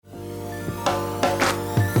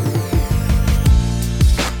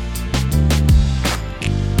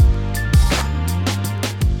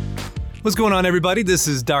What's going on, everybody? This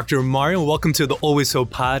is Dr. Mario. Welcome to the Always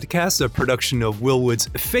Hope podcast, a production of Will Wood's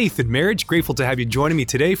Faith in Marriage. Grateful to have you joining me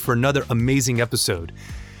today for another amazing episode.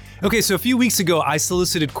 Okay, so a few weeks ago, I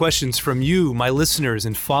solicited questions from you, my listeners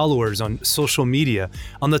and followers on social media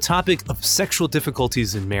on the topic of sexual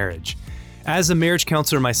difficulties in marriage. As a marriage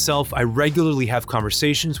counselor myself, I regularly have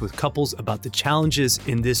conversations with couples about the challenges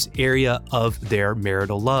in this area of their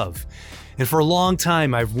marital love. And for a long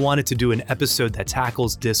time, I've wanted to do an episode that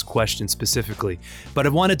tackles this question specifically, but I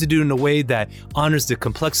wanted to do it in a way that honors the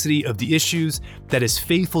complexity of the issues, that is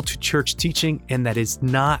faithful to church teaching, and that is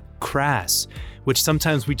not crass, which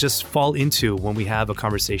sometimes we just fall into when we have a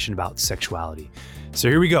conversation about sexuality. So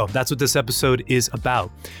here we go. That's what this episode is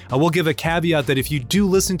about. I will give a caveat that if you do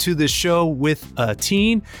listen to this show with a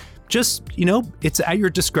teen, just, it's at your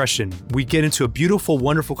discretion. We get into a beautiful,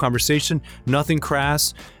 wonderful conversation, nothing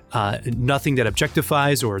crass, nothing that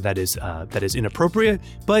objectifies or that is inappropriate,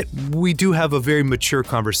 but we do have a very mature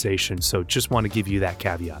conversation. So just want to give you that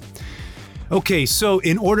caveat. Okay, so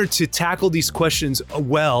in order to tackle these questions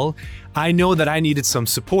well, I know that I needed some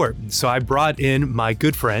support. So I brought in my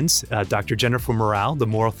good friends, Dr. Jennifer Morel, the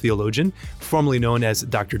moral theologian, formerly known as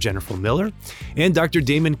Dr. Jennifer Miller, and Dr.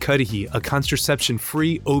 Damon Cudihy, a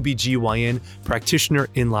contraception-free OBGYN practitioner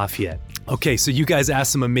in Lafayette. Okay, so you guys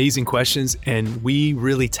asked some amazing questions, and we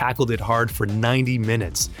really tackled it hard for 90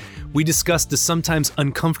 minutes. We discussed the sometimes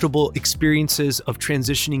uncomfortable experiences of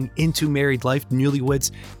transitioning into married life,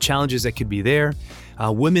 newlyweds, challenges that could be there,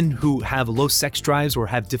 women who have low sex drives or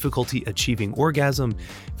have difficulty achieving orgasm,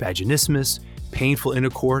 vaginismus, painful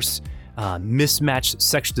intercourse, mismatched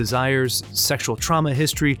sex desires, sexual trauma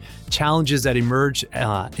history, challenges that emerge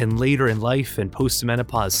in later in life and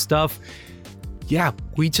post-menopause stuff. Yeah,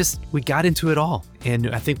 we got into it all.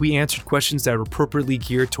 And I think we answered questions that are appropriately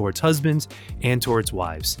geared towards husbands and towards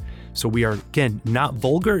wives. So we are, again, not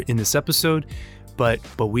vulgar in this episode, but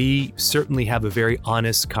we certainly have a very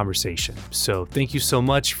honest conversation. So thank you so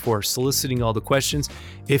much for soliciting all the questions.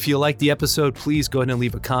 If you like the episode, please go ahead and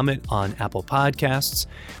leave a comment on Apple Podcasts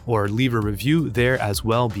or leave a review there as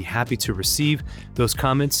well. Be happy to receive those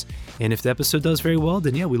comments. And if the episode does very well,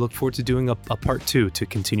 then we look forward to doing a part 2 to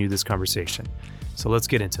continue this conversation. So let's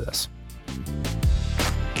get into this.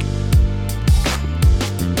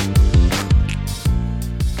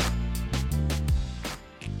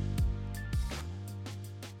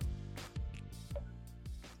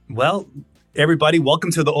 Well, everybody,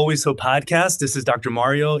 welcome to the Always Hope podcast. This is Dr.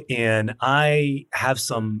 Mario, and I have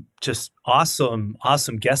some just awesome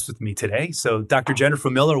guests with me today. So Dr. Jennifer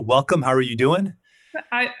Miller, welcome. How are you doing?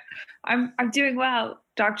 I'm doing well,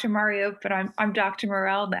 Dr. Mario, but I'm Dr.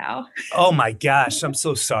 Morel now. Oh my gosh, I'm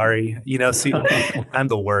so sorry. See, I'm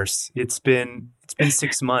the worst. It's been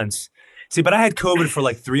 6 months. See, but I had COVID for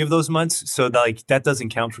like 3 of those months, so that doesn't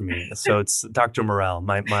count for me. So it's Dr. Morel,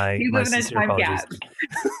 my sincere apologies.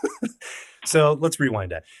 So let's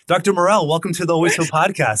rewind that. Dr. Morel, welcome to the Always Hope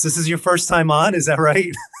podcast. This is your first time on, is that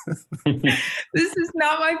right? This is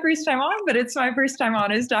not my first time on, but it's my first time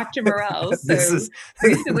on as Dr. Morel. So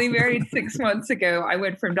recently married 6 months ago, I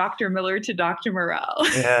went from Dr. Miller to Dr. Morel.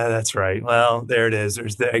 Yeah, that's right. Well, there it is.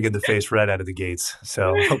 There's the egg in the face right out of the gates.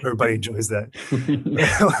 So hope everybody enjoys that.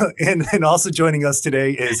 and also joining us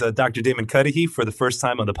today is Dr. Damon Cudihy for the first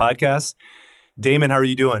time on the podcast. Damon, how are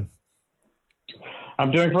you doing? I'm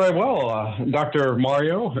doing very well, Dr.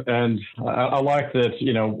 Mario, and I like that,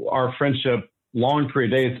 our friendship long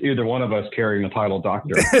predates either one of us carrying the title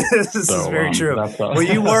doctor. This is very true. Well,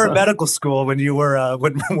 you were at medical school when you were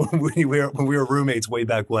when we were roommates way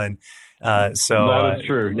back when. That is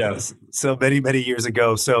true. Yes. So many years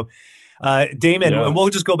ago. So, Damon, and we'll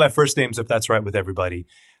just go by first names if that's right with everybody.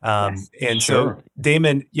 Yes. And sure. So,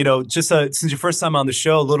 Damon, just since your first time on the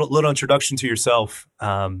show, a little introduction to yourself.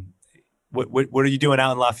 What are you doing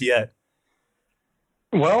out in Lafayette?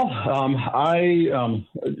 Well,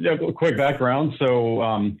 a quick background. So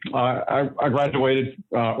I graduated,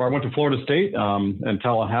 or I went to Florida State in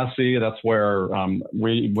Tallahassee. That's where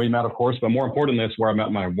we met, of course. But more importantly, that's where I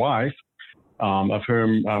met my wife, of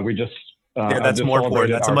whom we just that's more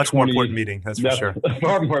important. That's a much more important meeting. That's for sure.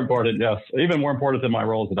 Far more important, yes. Even more important than my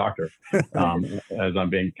role as a doctor, as I'm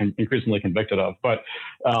being increasingly convicted of. But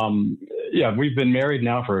we've been married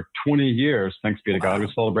now for 20 years, thanks be to God. We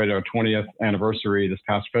celebrated our 20th anniversary this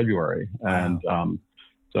past February. And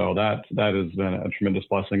so that has been a tremendous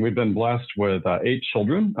blessing. We've been blessed with 8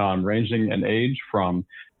 children, ranging in age from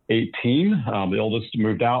 18. The oldest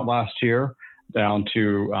moved out last year, down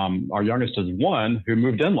to our youngest is 1 who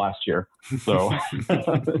moved in last year. So,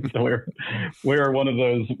 we're one of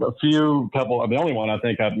those few couple. I'm the only one I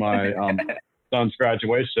think at my son's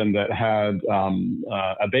graduation that had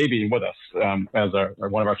a baby with us as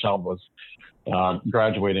one of our child was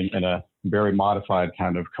graduating in a very modified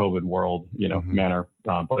kind of COVID world, manner.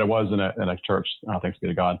 But it was in a church, thanks be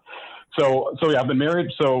to God. So yeah, I've been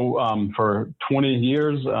married for 20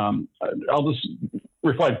 years. I'll just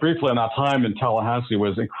reflect briefly on that time in Tallahassee.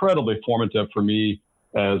 Was incredibly formative for me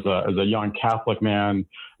as a young Catholic man.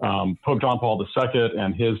 Pope John Paul II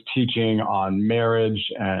and his teaching on marriage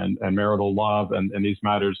and marital love and these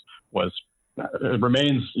matters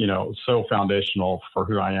remains, so foundational for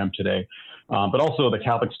who I am today. But also the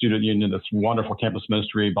Catholic Student Union, this wonderful campus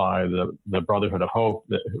ministry by the Brotherhood of Hope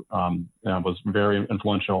that was very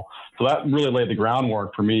influential. So that really laid the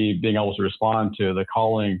groundwork for me being able to respond to the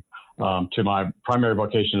calling to my primary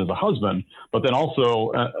vocation as a husband, but then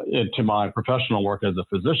also to my professional work as a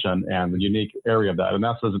physician and the unique area of that. And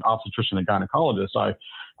that's as an obstetrician and gynecologist. I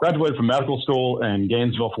graduated from medical school in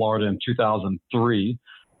Gainesville, Florida in 2003.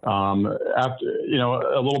 After,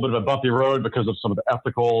 a little bit of a bumpy road because of some of the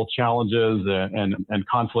ethical challenges and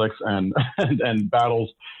conflicts and battles,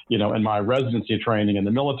 in my residency training in the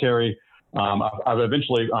military. I've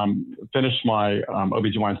eventually finished my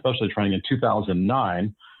OBGYN specialty training in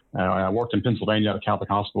 2009. I worked in Pennsylvania at a Catholic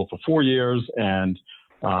hospital for 4 years, and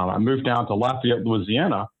I moved down to Lafayette,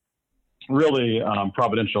 Louisiana. Really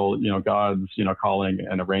providential, God's, calling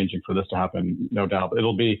and arranging for this to happen, no doubt.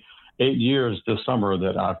 It'll be 8 years this summer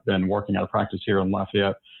that I've been working out of practice here in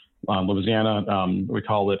Lafayette, Louisiana. We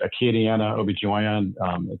call it Acadiana OBGYN.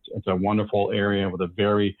 It's a wonderful area with a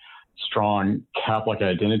very strong Catholic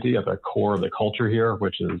identity at the core of the culture here,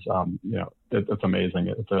 which is, it's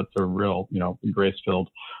amazing. It's a real, grace-filled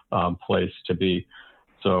place to be.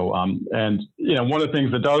 So, one of the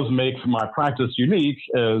things that does make my practice unique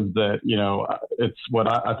is that, it's what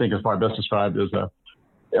I think is probably best described as a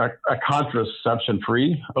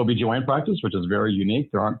contraception-free OBGYN practice, which is very unique.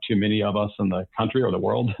 There aren't too many of us in the country or the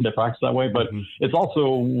world that practice that way, but it's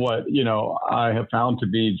also what, I have found to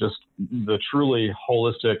be just the truly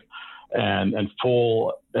holistic and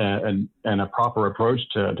full and a proper approach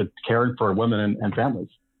to caring for women and families.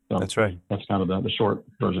 So that's right. That's kind of the short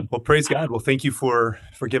version. Well, praise God. Well, thank you for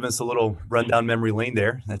giving us a little rundown memory lane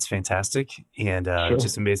there. That's fantastic. And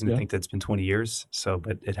just amazing to think that it's been 20 years. So,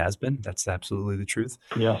 but it has been. That's absolutely the truth.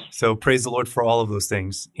 Yeah. So praise the Lord for all of those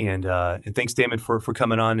things. And thanks, Damon, for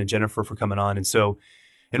coming on, and Jennifer for coming on.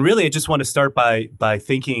 And really, I just want to start by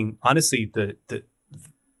thanking, honestly,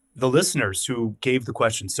 the listeners who gave the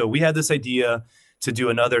questions. So we had this idea to do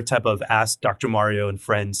another type of Ask Dr. Mario and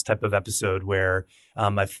Friends type of episode where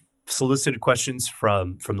I've solicited questions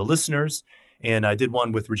from the listeners. And I did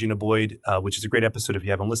one with Regina Boyd, which is a great episode if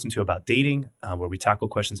you haven't listened to, about dating, where we tackle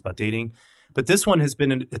questions about dating. But this one has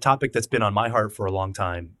been a topic that's been on my heart for a long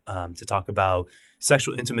time, to talk about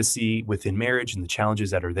sexual intimacy within marriage and the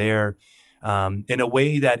challenges that are there in a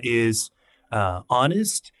way that is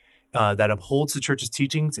honest, that upholds the church's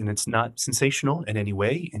teachings, and it's not sensational in any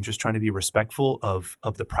way, and just trying to be respectful of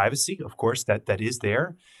the privacy, of course, that is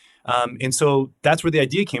there. And so that's where the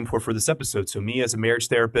idea came for this episode. So me as a marriage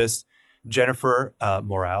therapist, Jennifer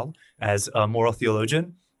Morel as a moral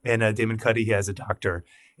theologian, and Damon Cudihy as a doctor.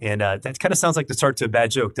 And that kind of sounds like the start to a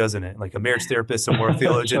bad joke, doesn't it? Like a marriage therapist, a moral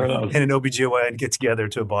theologian, and an OBGYN get together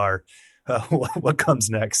to a bar. What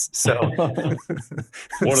comes next? So what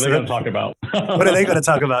are they going to talk about? What are they going to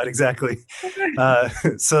talk about? Exactly.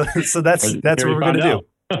 So that's what we're going to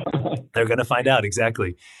do. They're going to find out.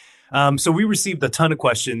 Exactly. So we received a ton of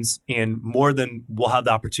questions, and more than we'll have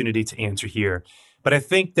the opportunity to answer here. But I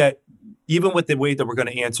think that even with the way that we're going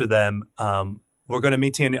to answer them, we're going to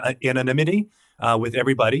maintain anonymity with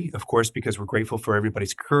everybody, of course, because we're grateful for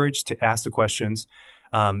everybody's courage to ask the questions.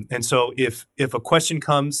 And so if a question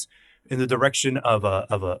comes in the direction of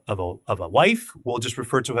a wife, we'll just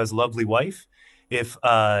refer to her as lovely wife. If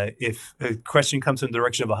a question comes in the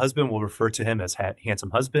direction of a husband, we'll refer to him as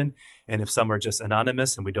handsome husband. And if some are just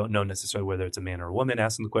anonymous and we don't know necessarily whether it's a man or a woman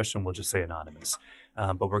asking the question, we'll just say anonymous.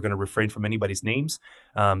 But we're going to refrain from anybody's names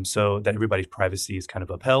so that everybody's privacy is kind of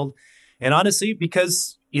upheld. And honestly,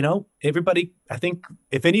 because, everybody, I think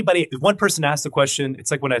if one person asked the question,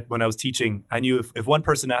 it's like when I was teaching, I knew if one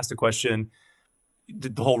person asked a question,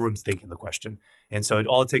 the whole room's thinking the question. And so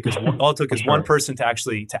all it took is one person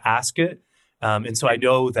to ask it. And so I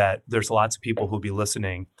know that there's lots of people who'll be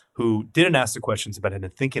listening who didn't ask the questions but have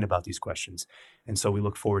been thinking about these questions. And so we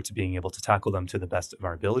look forward to being able to tackle them to the best of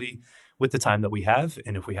our ability with the time that we have.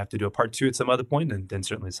 And if we have to do a part 2 at some other point, then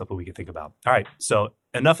certainly it's something we can think about. All right. So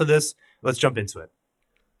enough of this. Let's jump into it.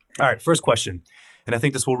 All right. First question. And I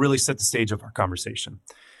think this will really set the stage of our conversation.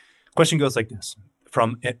 Question goes like this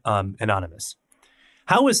from Anonymous.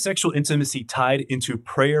 How is sexual intimacy tied into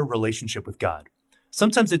prayer relationship with God?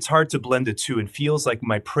 Sometimes it's hard to blend the two and feels like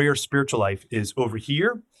my prayer spiritual life is over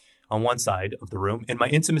here on one side of the room, and my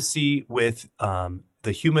intimacy with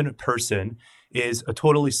the human person is a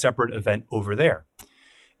totally separate event over there.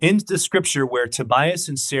 In the scripture where Tobias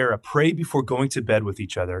and Sarah pray before going to bed with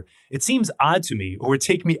each other, it seems odd to me or would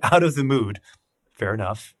take me out of the mood. Fair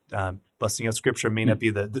enough. Busting out scripture may not be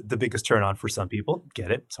the biggest turn on for some people. Get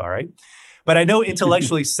it. It's all right. But I know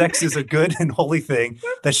intellectually sex is a good and holy thing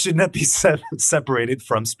that should not be separated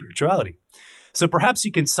from spirituality. So perhaps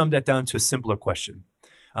you can sum that down to a simpler question.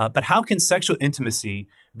 But how can sexual intimacy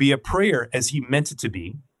be a prayer as he meant it to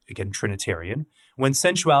be, again, Trinitarian, when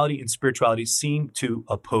sensuality and spirituality seem to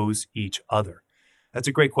oppose each other? That's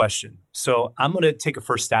a great question. So I'm going to take a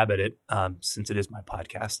first stab at it since it is my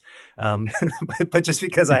podcast. But just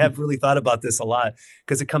because I have really thought about this a lot,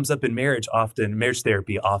 because it comes up in marriage often, marriage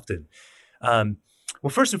therapy often. Well,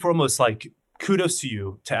 first and foremost, like kudos to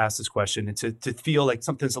you to ask this question and to feel like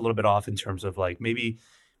something's a little bit off in terms of like maybe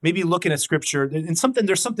looking at scripture and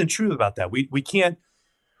there's something true about that. We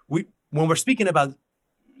when we're speaking about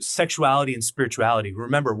sexuality and spirituality,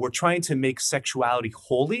 remember, we're trying to make sexuality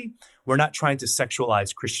holy. We're not trying to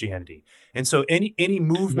sexualize Christianity. And so any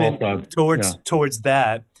movement towards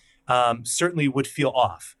that certainly would feel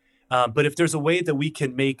off. But if there's a way that we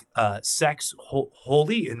can make sex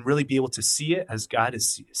holy and really be able to see it as God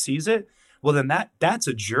sees it, well, then that's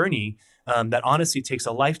a journey that honestly takes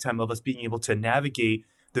a lifetime of us being able to navigate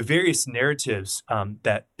the various narratives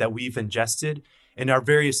that we've ingested and our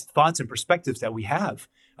various thoughts and perspectives that we have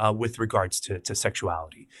with regards to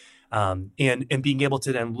sexuality, and being able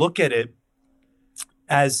to then look at it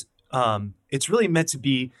as it's really meant to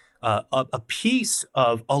be a piece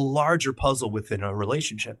of a larger puzzle within a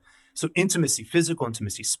relationship. So intimacy, physical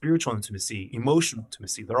intimacy, spiritual intimacy, emotional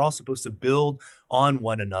intimacy, they're all supposed to build on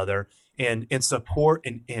one another and support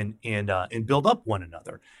and build up one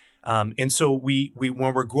another. And so we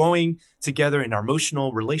when we're growing together in our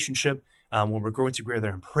emotional relationship, when we're growing together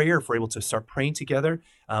in prayer, if we're able to start praying together,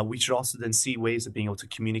 we should also then see ways of being able to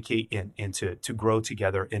communicate and to grow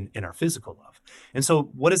together in our physical love. And so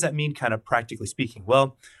what does that mean kind of practically speaking?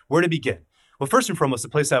 Well, where to begin? Well, first and foremost, the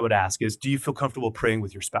place I would ask is, do you feel comfortable praying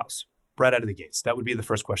with your spouse? Right out of the gates. That would be the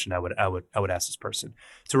first question I would ask this person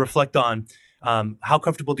to reflect on. How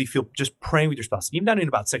comfortable do you feel just praying with your spouse? Even not even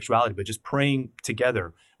about sexuality, but just praying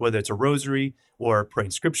together, whether it's a rosary or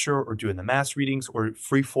praying scripture or doing the mass readings or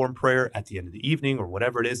free form prayer at the end of the evening or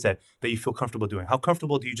whatever it is that you feel comfortable doing. How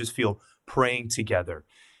comfortable do you just feel praying together?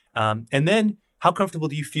 And then how comfortable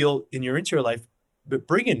do you feel in your interior life, but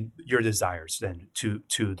bringing your desires then to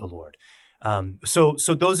the Lord? So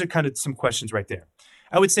those are kind of some questions right there.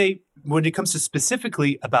 I would say when it comes to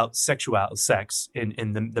specifically about sex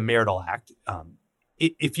in the marital act,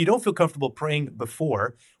 if you don't feel comfortable praying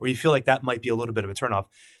before, or you feel like that might be a little bit of a turnoff,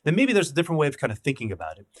 then maybe there's a different way of kind of thinking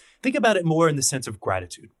about it. Think about it more in the sense of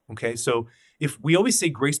gratitude. Okay, so if we always say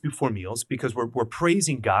grace before meals because we're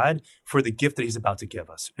praising God for the gift that He's about to give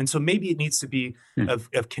us, and so maybe it needs to be of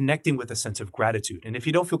connecting with a sense of gratitude. And if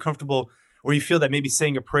you don't feel comfortable, or you feel that maybe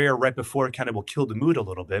saying a prayer right before kind of will kill the mood a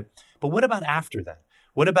little bit, but what about after that?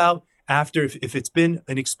 What about after, if it's been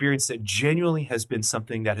an experience that genuinely has been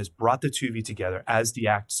something that has brought the two of you together as the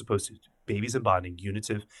act is supposed to, babies and bonding,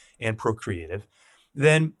 unitive and procreative,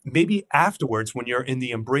 then maybe afterwards, when you're in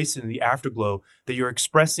the embrace and the afterglow, that you're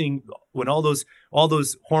expressing when all those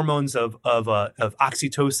hormones of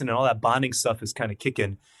oxytocin and all that bonding stuff is kind of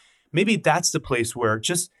kicking, maybe that's the place where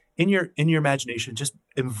just in your imagination, just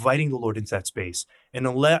inviting the Lord into that space and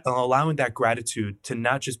allowing that gratitude to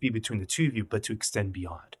not just be between the two of you, but to extend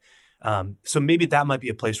beyond. So maybe that might be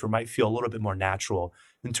a place where it might feel a little bit more natural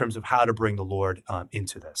in terms of how to bring the Lord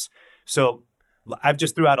into this. So I've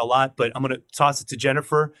just threw out a lot, but I'm going to toss it to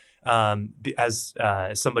Jennifer as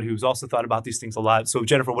somebody who's also thought about these things a lot. So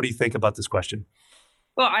Jennifer, what do you think about this question?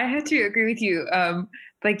 Well, I had to agree with you.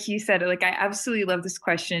 Like you said, like I absolutely love this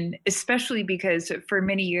question, especially because for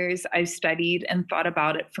many years I've studied and thought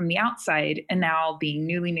about it from the outside. And now being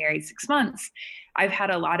newly married 6 months, I've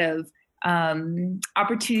had a lot of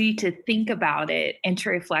opportunity to think about it and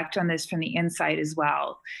to reflect on this from the inside as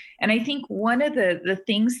well. And I think one of the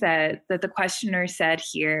things that the questioner said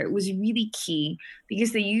here was really key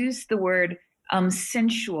because they used the word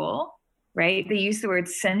sensual. Right? They use the word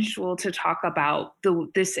sensual to talk about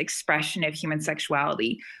this expression of human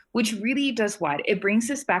sexuality, which really does what? It brings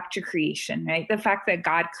us back to creation, right? The fact that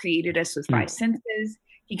God created us with 5 senses.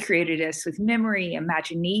 He created us with memory,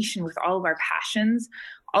 imagination, with all of our passions.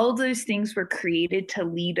 All of those things were created to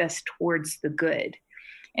lead us towards the good.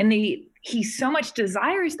 And he so much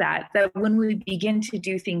desires that when we begin to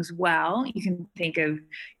do things well, you can think of,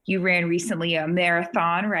 you ran recently a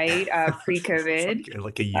marathon, right? Pre-COVID.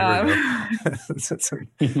 like a year ago.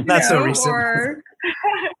 Not so recent. Or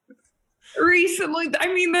recently,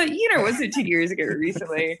 I mean, was it 2 years ago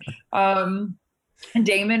recently?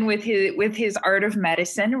 Damon with his art of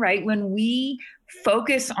medicine, right? When we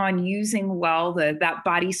focus on using well that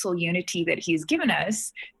body soul unity that he's given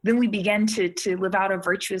us, then we begin to live out a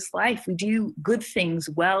virtuous life. We do good things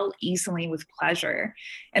well, easily, with pleasure.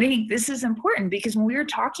 And I think this is important because when we're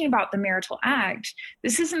talking about the marital act,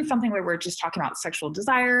 this isn't something where we're just talking about sexual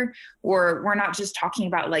desire, or we're not just talking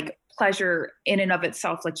about like pleasure in and of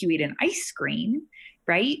itself, like you eat an ice cream.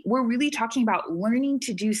 Right? We're really talking about learning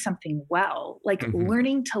to do something well, like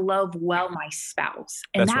learning to love well my spouse.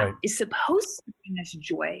 And that is supposed to bring us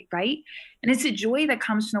joy, right? And it's a joy that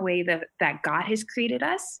comes from the way that God has created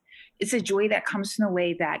us. It's a joy that comes from the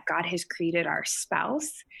way that God has created our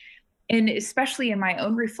spouse. And especially in my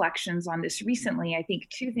own reflections on this recently, I think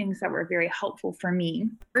two things that were very helpful for me.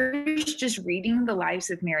 First, just reading the lives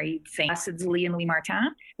of married saints, Zélie and Louis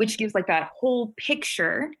Martin, which gives like that whole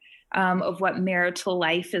picture of what marital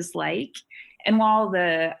life is like. And while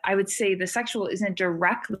I would say the sexual isn't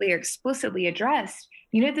directly or explicitly addressed,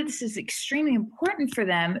 you know that this is extremely important for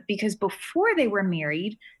them because before they were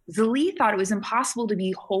married, Zélie thought it was impossible to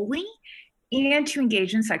be holy and to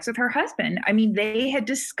engage in sex with her husband. I mean, they had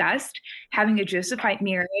discussed having a Josephite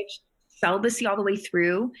marriage, celibacy all the way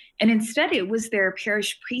through, and instead it was their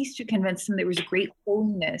parish priest who convinced them there was great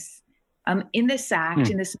holiness in this act,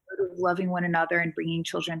 in this mode of loving one another and bringing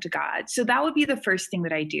children to God. So that would be the first thing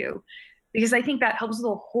that I do, because I think that helps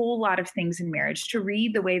with a whole lot of things in marriage, to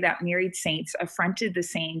read the way that married saints affronted the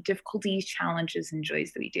same difficulties, challenges, and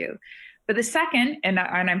joys that we do. But the second, and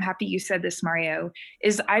I'm happy you said this, Mario,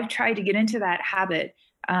 is I've tried to get into that habit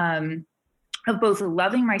of both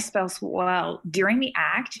loving my spouse well during the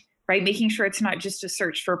act, right? Making sure it's not just a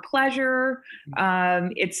search for pleasure.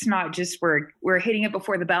 It's not just we're hitting it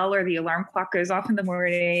before the bell or the alarm clock goes off in the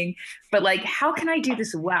morning, but like, how can I do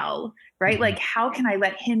this well, right? Like, how can I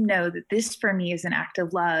let him know that this for me is an act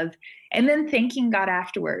of love? And then thanking God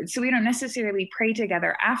afterwards. So we don't necessarily pray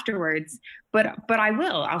together afterwards, but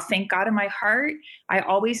I'll thank God in my heart. I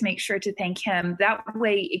always make sure to thank him. That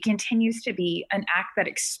way it continues to be an act that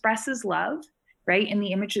expresses love, right? In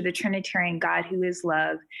the image of the Trinitarian God who is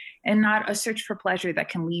love, and not a search for pleasure that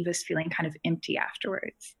can leave us feeling kind of empty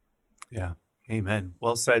afterwards. Yeah. Amen.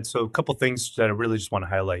 Well said. So a couple things that I really just want to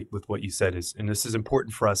highlight with what you said is, and this is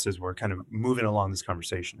important for us as we're kind of moving along this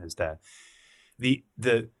conversation, is that the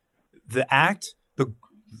act,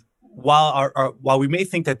 while we may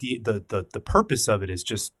think that the purpose of it is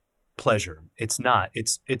just pleasure, it's not.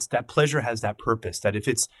 It's that pleasure has that purpose, that if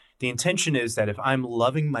it's the intention is that if I'm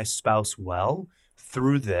loving my spouse well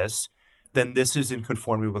through this, then this is in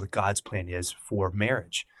conformity with what God's plan is for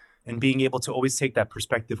marriage. And being able to always take that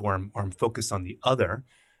perspective where I'm focused on the other,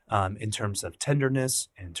 in terms of tenderness,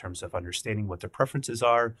 in terms of understanding what their preferences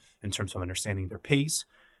are, in terms of understanding their pace,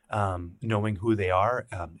 knowing who they are,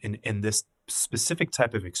 in this specific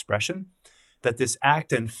type of expression, that this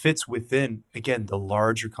act then fits within, again, the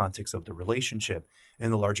larger context of the relationship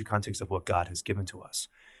and the larger context of what God has given to us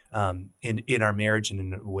in our marriage and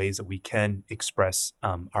in ways that we can express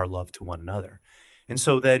our love to one another. And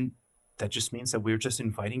so then that just means that we're just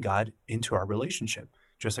inviting God into our relationship,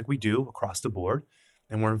 just like we do across the board.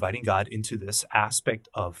 And we're inviting God into this aspect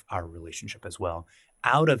of our relationship as well,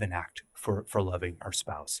 out of an act for loving our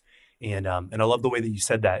spouse. And I love the way that you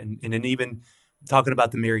said that. And then even talking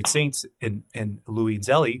about the married saints and Louis and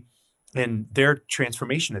Zélie and their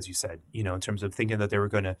transformation, as you said, in terms of thinking that they were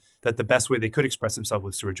that the best way they could express themselves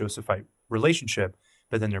was through a Josephite relationship,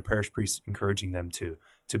 but then their parish priests encouraging them to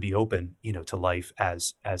be open, to life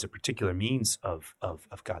as a particular means of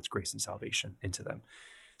God's grace and salvation into them.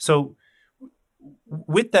 So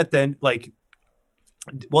with that then,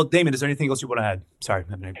 well, Damon, is there anything else you want to add? Sorry,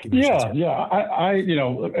 I'm going to give you a chance here.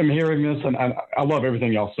 I'm hearing this, and I love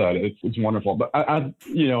everything y'all said. It's wonderful. But I,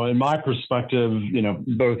 in my perspective,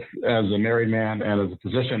 both as a married man and as a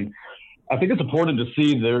physician, I think it's important to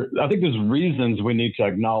see I think there's reasons we need to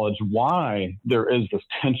acknowledge why there is this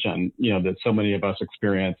tension, that so many of us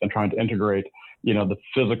experience, and trying to integrate, the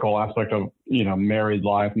physical aspect of, married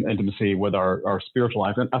life and intimacy with our spiritual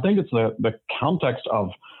life. And I think it's the context of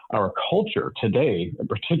our culture today,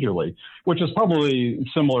 particularly, which is probably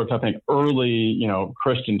similar to, I think, early,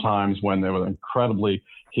 Christian times when there was incredibly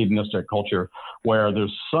hedonistic culture, where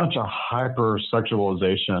there's such a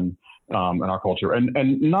hypersexualization in our culture, and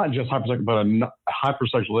not just hypersexual, but a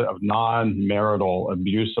hypersexual of non-marital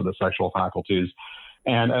abuse of the sexual faculties.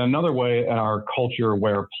 And another way in our culture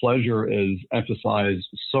where pleasure is emphasized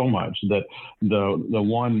so much that the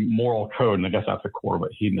one moral code, and I guess that's the core of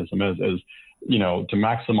what hedonism is, to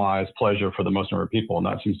maximize pleasure for the most number of people. And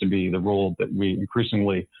that seems to be the rule that we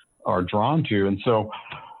increasingly are drawn to. And so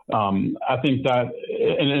I think that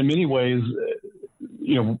in many ways,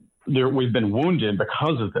 we've been wounded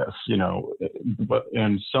because of this,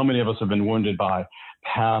 and so many of us have been wounded by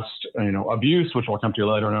past, abuse, which we'll come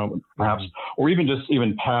to later, perhaps, or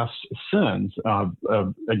even past sins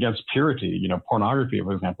against purity, pornography,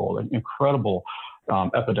 for example, an incredible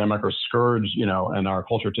epidemic or scourge, in our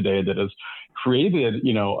culture today that has created,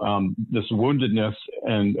 this woundedness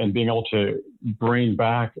and being able to bring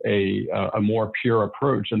back a more pure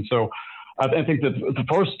approach. And so I think that the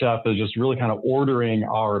first step is just really kind of ordering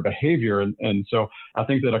our behavior. And so I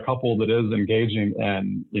think that a couple that is engaging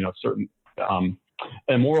in, certain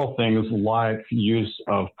immoral things like use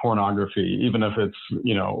of pornography, even if it's,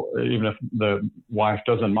 even if the wife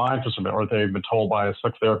doesn't mind for some, or they've been told by a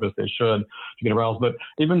sex therapist they should to get aroused, but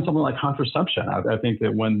even something like contraception. I think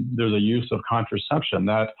that when there's a use of contraception,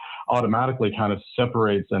 that automatically kind of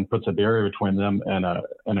separates and puts a barrier between them and a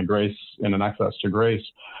grace and an access to grace.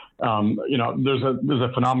 There's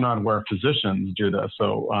a phenomenon where physicians do this.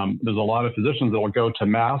 So there's a lot of physicians that will go to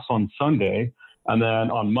mass on Sunday, and then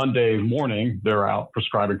on Monday morning, they're out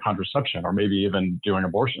prescribing contraception or maybe even doing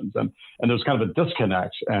abortions. And there's kind of a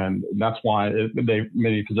disconnect. And that's why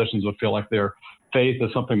many physicians will feel like their faith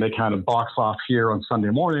is something they kind of box off here on Sunday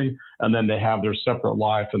morning, and then they have their separate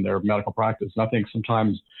life and their medical practice. And I think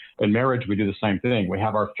sometimes in marriage, we do the same thing. We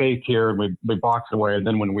have our faith here, and we box it away. And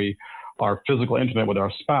then when we are physical intimate with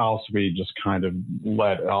our spouse, we just kind of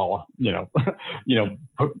let all, kind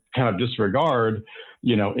of disregard,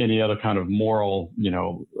 any other kind of moral,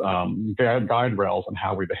 guide rails on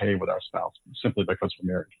how we behave with our spouse simply because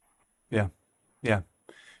we're married. Yeah. Yeah.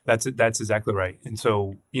 That's exactly right. And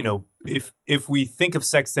so, if we think of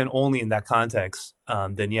sex then only in that context,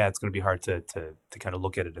 then yeah, it's going to be hard to kind of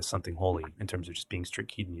look at it as something holy in terms of just being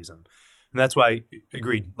strict hedonism. And that's why,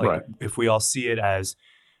 agreed, like if we all see it as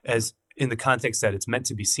in the context that it's meant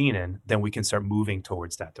to be seen in, then we can start moving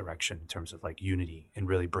towards that direction in terms of like unity and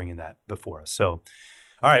really bringing that before us. So,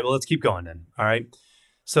 all right, well, let's keep going then. All right.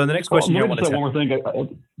 So the next question here, I want to say one more thing.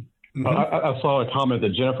 I saw a comment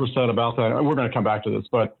that Jennifer said about that. We're going to come back to this,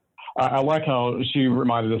 but I like how she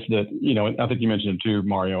reminded us that, I think you mentioned it too,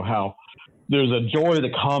 Mario, how there's a joy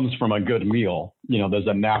that comes from a good meal. There's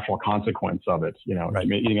a natural consequence of it,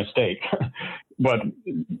 eating a steak. But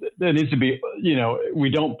it needs to be, we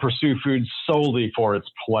don't pursue food solely for its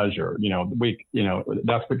pleasure.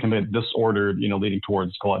 That's become a disordered, leading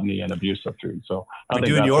towards gluttony and abuse of food. So we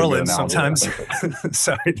do in New Orleans sometimes.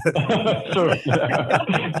 Sorry. Sure.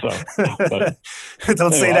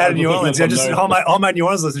 Don't say that in New Orleans. All my New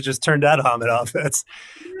Orleans listeners just turned that Ahmed off.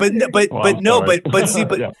 But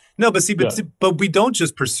we don't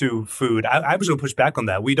just pursue food. I was going to push back on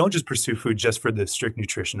that. We don't just pursue food just for the strict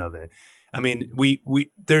nutrition of it. I mean,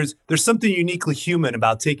 there's something uniquely human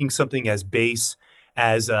about taking something as base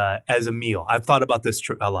as a meal. I've thought about this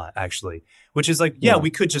a lot, actually, which is like, we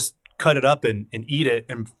could just cut it up and eat it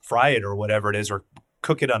and fry it or whatever it is, or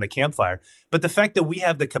cook it on a campfire. But the fact that we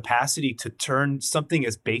have the capacity to turn something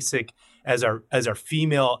as basic as our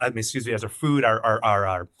food,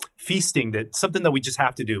 our feasting, that something that we just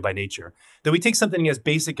have to do by nature, that we take something as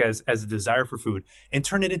basic as a desire for food and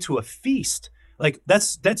turn it into a feast. Like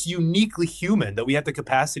that's uniquely human, that we have the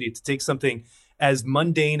capacity to take something as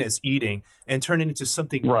mundane as eating and turn it into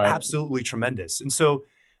something absolutely tremendous. And so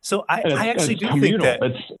I actually do think that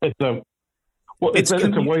it's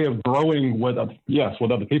a way of growing with other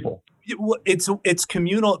people. It's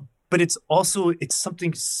communal, but it's also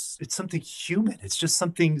something human. It's just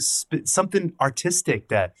something artistic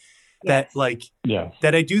that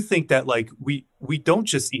I do think that like we don't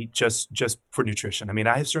just eat just for nutrition. I mean,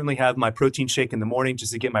 I certainly have my protein shake in the morning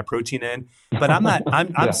just to get my protein in, but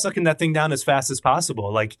I'm sucking that thing down as fast as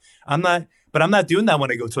possible. Like I'm not doing that when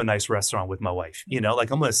I go to a nice restaurant with my wife. Like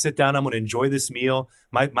I'm going to sit down, I'm going to enjoy this meal.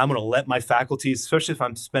 I'm going to let my faculties, especially if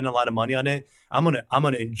I'm spending a lot of money on it, I'm going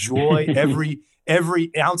to enjoy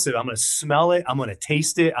every ounce of it. I'm going to smell it. I'm going to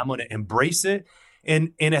taste it. I'm going to embrace it.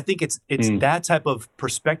 And I think it's that type of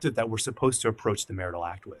perspective that we're supposed to approach the marital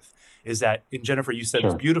act with, is that, and Jennifer, you said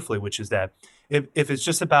this beautifully, which is that if it's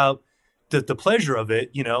just about the pleasure of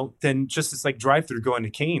it, then just it's like drive-through going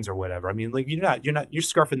to Cane's or whatever. I mean, like you're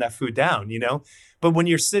scarfing that food down, but when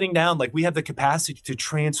you're sitting down, like we have the capacity to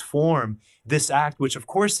transform this act, which of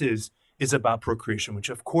course is about procreation, which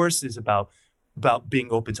of course is about being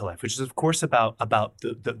open to life, which is of course about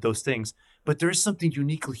those things. But there is something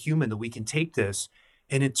uniquely human that we can take this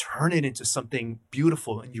and then turn it into something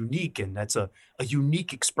beautiful and unique. And that's a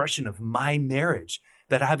unique expression of my marriage,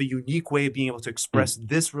 that I have a unique way of being able to express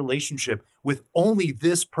this relationship with only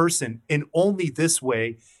this person in only this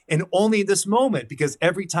way and only this moment, because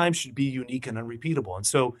every time should be unique and unrepeatable. And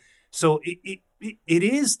so it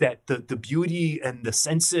is that the beauty and the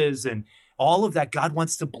senses and all of that, God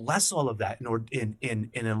wants to bless all of that and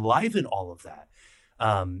enliven all of that.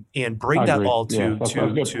 And bring that all to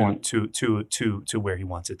where he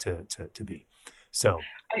wants it to be. So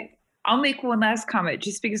I'll make one last comment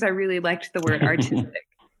just because I really liked the word artistic.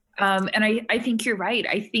 And I think you're right.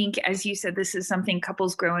 I think, as you said, this is something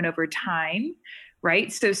couples grow in over time,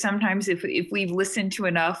 right? So sometimes if we've listened to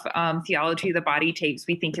enough theology of the body tapes,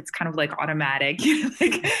 we think it's kind of like automatic.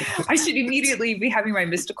 Like I should immediately be having my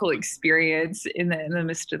mystical experience in the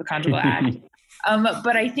midst of the conjugal act.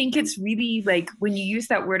 But I think it's really like when you use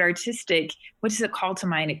that word artistic, what does it call to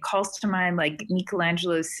mind? It calls to mind like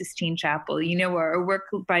Michelangelo's Sistine Chapel, or a work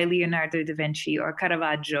by Leonardo da Vinci or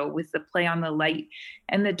Caravaggio with the play on the light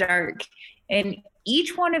and the dark. And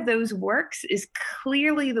each one of those works is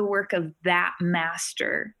clearly the work of that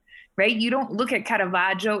master, right? You don't look at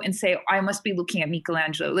Caravaggio and say, oh, I must be looking at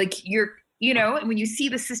Michelangelo. Like and when you see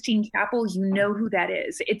the Sistine Chapel, you know who that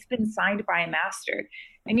is. It's been signed by a master.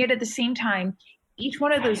 And yet at the same time, each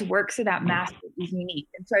one of those works of that master is unique.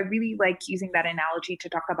 And so I really like using that analogy to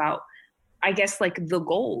talk about, I guess, like the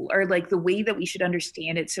goal or like the way that we should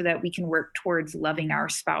understand it so that we can work towards loving our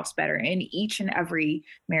spouse better in each and every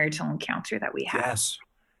marital encounter that we have.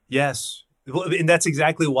 Yes. Well, and that's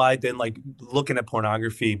exactly why then, like, looking at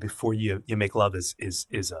pornography before you make love is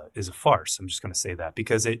a farce. I'm just going to say that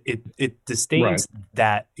because it disdains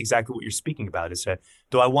that exactly what you're speaking about is that,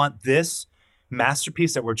 do I want this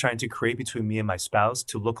masterpiece that we're trying to create between me and my spouse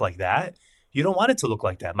to look like that? You don't want it to look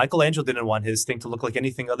like that. Michelangelo didn't want his thing to look like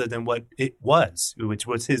anything other than what it was, which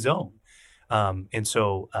was his own. And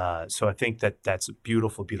so I think that's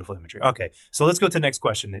beautiful, beautiful imagery. Okay, so let's go to the next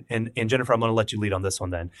question. And Jennifer, I'm going to let you lead on this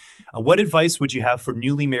one then. What advice would you have for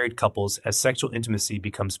newly married couples as sexual intimacy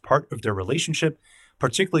becomes part of their relationship,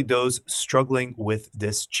 particularly those struggling with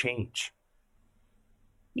this change?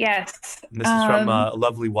 Yes. And this is from a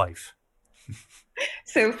lovely wife.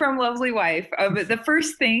 So from lovely wife, the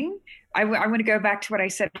first thing I want to go back to what I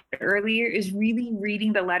said earlier is really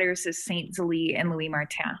reading the letters of Saint Zélie and Louis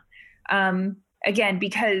Martin. Again,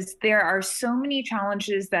 because there are so many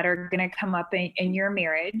challenges that are going to come up in your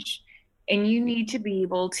marriage, and you need to be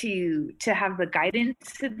able to have the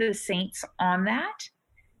guidance of the saints on that.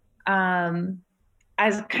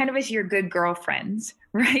 As kind of as your good girlfriends,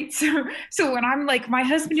 right? So when I'm like, my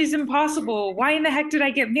husband is impossible, why in the heck did I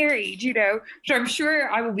get married? So I'm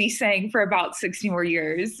sure I will be saying for about 60 more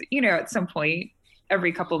years, at some point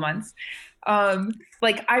every couple of months.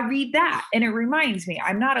 Like I read that and it reminds me,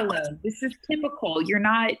 I'm not alone. This is typical.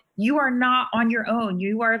 You are not on your own.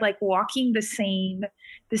 You are like walking the same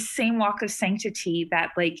walk of sanctity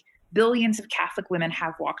that like billions of Catholic women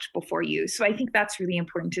have walked before you. So I think that's really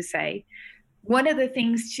important to say. One of the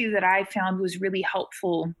things too that I found was really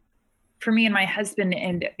helpful for me and my husband,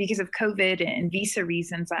 and because of COVID and visa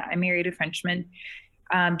reasons, I married a Frenchman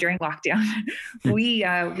during lockdown. We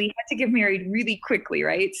had to get married really quickly,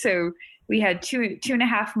 right? So we had two and a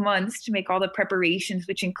half months to make all the preparations,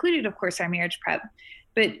 which included, of course, our marriage prep.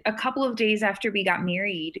 But a couple of days after we got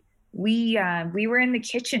married, we were in the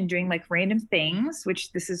kitchen doing like random things,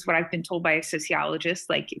 which this is what I've been told by a sociologist.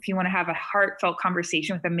 Like if you want to have a heartfelt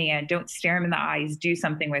conversation with a man, don't stare him in the eyes, do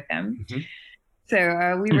something with him. Mm-hmm.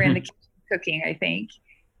 So we were in the kitchen cooking, I think.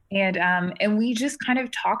 And we just kind of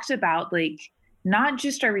talked about like, not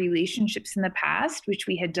just our relationships in the past, which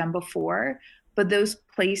we had done before, but those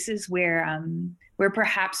places where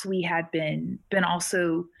perhaps we had been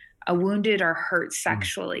also wounded or hurt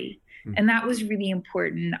sexually. Mm-hmm. And that was really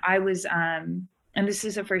important. I was, and this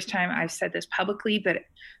is the first time I've said this publicly, but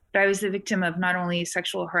I was the victim of not only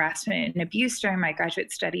sexual harassment and abuse during my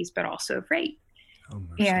graduate studies, but also of rape. Oh,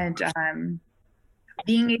 and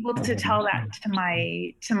being able to tell that to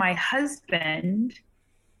my husband,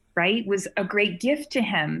 right, was a great gift to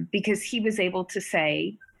him, because he was able to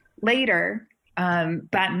say later,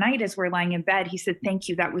 that night as we're lying in bed, he said, "Thank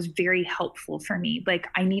you. That was very helpful for me. Like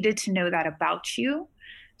I needed to know that about you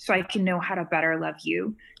so I can know how to better love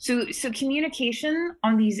you." So communication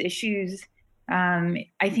on these issues,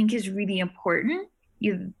 I think is really important.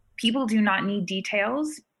 People do not need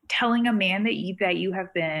details. Telling a man that you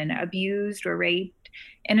have been abused or raped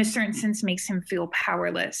in a certain sense makes him feel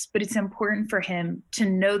powerless, but it's important for him to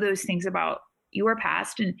know those things about your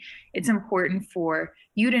past, and it's important for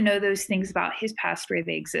you to know those things about his past where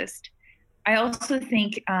they exist. I also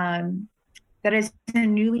think that as a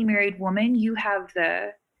newly married woman, you have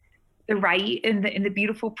the right and the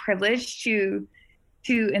beautiful privilege to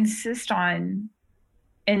insist on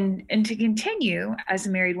and to continue as a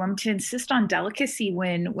married woman to insist on delicacy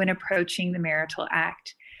when approaching the marital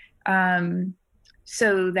act.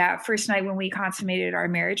 So that first night when we consummated our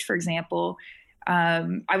marriage, for example,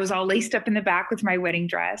 I was all laced up in the back with my wedding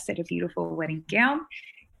dress. I had a beautiful wedding gown,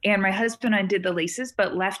 and my husband undid the laces,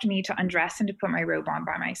 but left me to undress and to put my robe on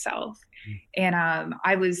by myself. And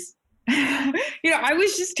I was, I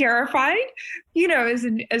was just terrified,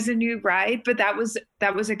 as a new bride. But that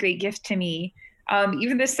was a great gift to me.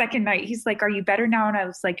 Even the second night, he's like, "Are you better now?" And I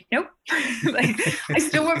was like, "Nope." Like, I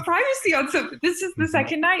still want privacy on something. This is the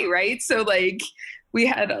second night, right? So like, we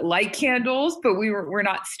had light candles, but we're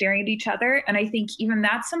not staring at each other. And I think even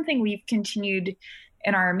that's something we've continued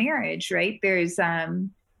in our marriage, right? There's,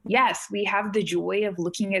 yes, we have the joy of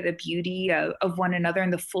looking at the beauty of one another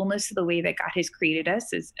and the fullness of the way that God has created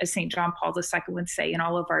us, as St. John Paul II would say, in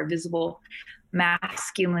all of our visible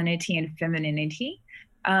masculinity and femininity.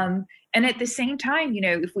 And at the same time,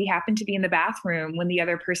 if we happen to be in the bathroom when the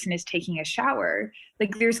other person is taking a shower,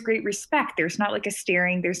 like, there's great respect. There's not like a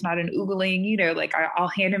staring, there's not an oogling, like I'll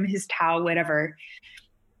hand him his towel, whatever.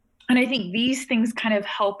 And I think these things kind of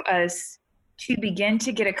help us to begin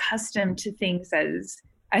to get accustomed to things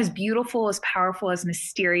as beautiful, as powerful, as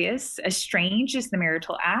mysterious, as strange as the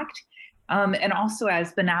marital act, and also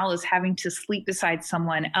as banal as having to sleep beside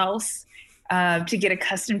someone else, to get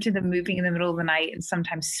accustomed to them moving in the middle of the night and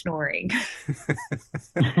sometimes snoring.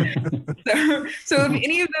 So if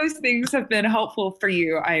any of those things have been helpful for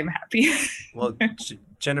you, I am happy. Well,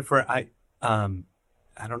 Jennifer, I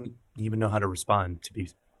don't even know how to respond, to be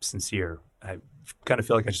sincere. I kind of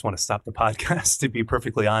feel like I just want to stop the podcast, to be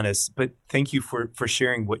perfectly honest. But thank you for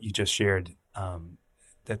sharing what you just shared.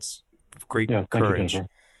 That's great courage.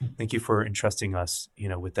 Thank you for entrusting us,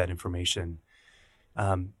 with that information.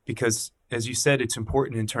 Because, as you said, it's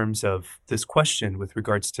important in terms of this question with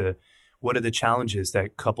regards to what are the challenges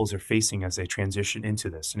that couples are facing as they transition into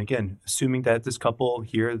this. And again, assuming that this couple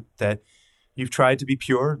here, that you've tried to be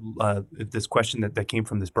pure, this question that came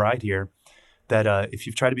from this bride here, that if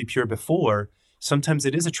you've tried to be pure before, sometimes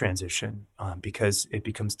it is a transition, because it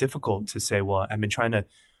becomes difficult to say, well, I've been trying to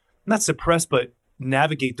not suppress, but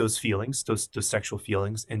navigate those feelings, those sexual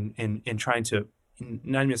feelings, and trying to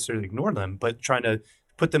not necessarily ignore them, but trying to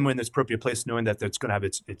put them in this appropriate place, knowing that it's going to have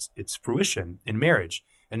its fruition in marriage.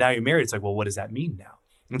 And now you're married. It's like, well, what does that mean now?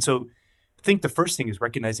 And so I think the first thing is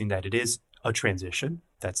recognizing that it is a transition.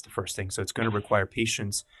 That's the first thing. So it's going to require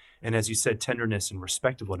patience. And as you said, tenderness and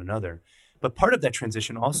respect of one another. But part of that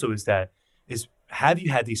transition also is have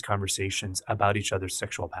you had these conversations about each other's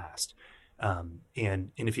sexual past?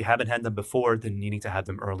 And if you haven't had them before, then needing to have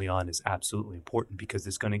them early on is absolutely important, because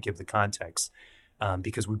it's going to give the context.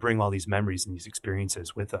 Because we bring all these memories and these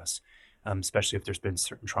experiences with us, especially if there's been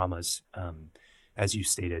certain traumas, as you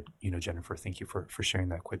stated, Jennifer. Thank you for sharing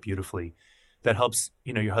that quite beautifully. That helps,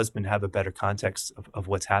 your husband have a better context of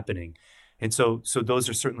what's happening. And so those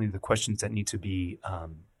are certainly the questions that need to be,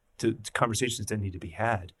 conversations that need to be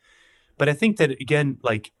had. But I think that, again,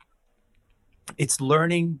 like, it's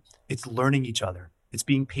learning each other. It's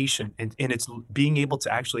being patient, and it's being able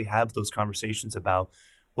to actually have those conversations about,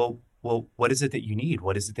 well, what is it that you need?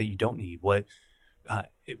 What is it that you don't need? What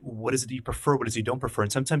is it that you prefer? What is it you don't prefer?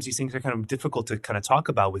 And sometimes these things are kind of difficult to kind of talk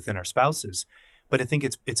about within our spouses. But I think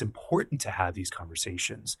it's important to have these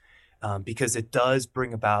conversations, because it does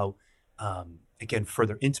bring about, again,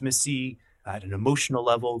 further intimacy at an emotional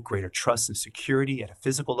level, greater trust and security at a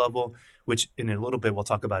physical level, which in a little bit we'll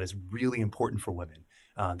talk about is really important for women.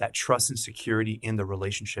 That trust and security in the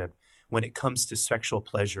relationship when it comes to sexual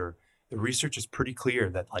pleasure. The research is pretty clear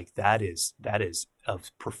that that is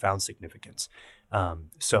of profound significance.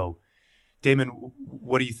 So, Damon,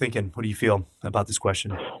 what are you thinking? What do you feel about this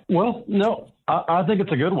question? Well, no, I think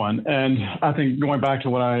it's a good one. And I think going back to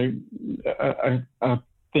what a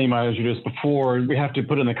theme I introduced before, we have to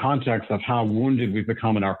put in the context of how wounded we've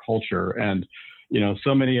become in our culture. And,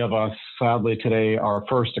 so many of us, sadly, today, our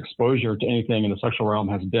first exposure to anything in the sexual realm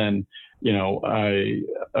has been,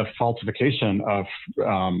 a falsification of,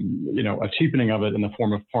 a cheapening of it in the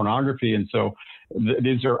form of pornography. And so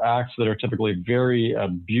these are acts that are typically very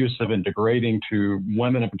abusive and degrading to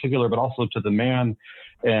women in particular, but also to the man.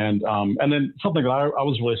 And then something that I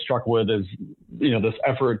was really struck with is, this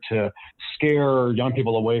effort to scare young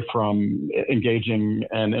people away from engaging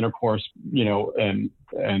in intercourse,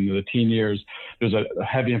 and the teen years. There's a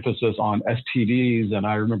heavy emphasis on STDs. And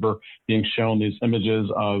I remember being shown these images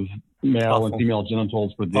of male and female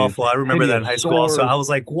genitals with these awful. I remember that in high school also. I was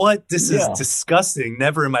like, what? This is disgusting.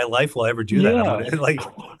 Never in my life will I ever do that. I'm gonna, like,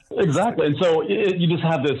 exactly. And so you just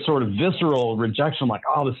have this sort of visceral rejection, like,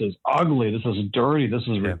 oh, this is ugly, this is dirty, this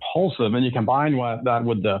is repulsive. And you combine that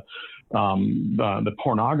with the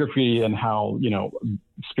pornography and how,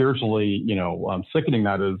 spiritually, sickening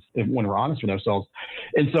that is when we're honest with ourselves.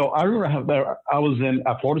 And so I remember I was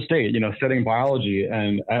at Florida State, studying biology,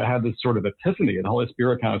 and I had this sort of epiphany, and the Holy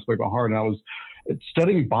Spirit kind of spoke my heart, and I was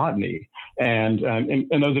studying botany. And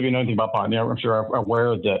those of you who know anything about botany, I'm sure are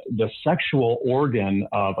aware that the sexual organ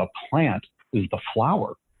of a plant is the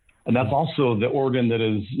flower. And that's also the organ that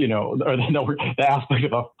is, or the aspect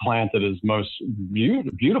of a plant that is most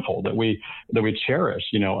beautiful, that we cherish,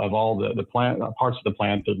 of all the plant parts of the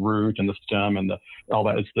plant, the root and the stem and all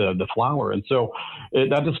that. It's the flower. And so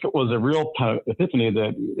that just was a real kind of epiphany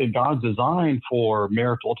that God's design for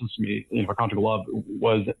marital intimacy, for conjugal love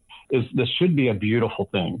is this should be a beautiful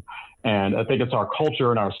thing. And I think it's our culture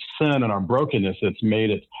and our sin and our brokenness that's made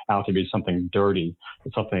it out to be something dirty,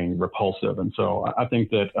 something repulsive. And so I think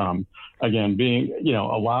that, again, being,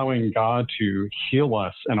 allowing God to heal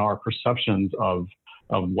us in our perceptions of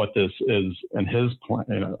what this is and his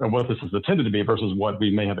plan, and what this is intended to be versus what we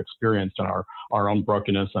may have experienced in our own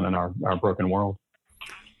brokenness and in our broken world.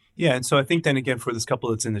 Yeah. And so I think then again, for this couple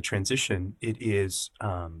that's in the transition, it is,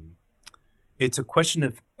 it's a question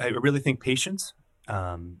of, I really think, patience,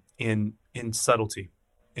 in subtlety,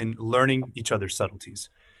 in learning each other's subtleties.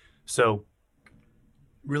 So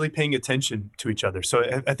really paying attention to each other.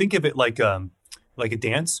 So I think of it like a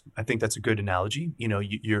dance. I think that's a good analogy.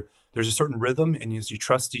 There's a certain rhythm, and as you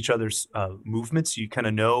trust each other's movements, you kind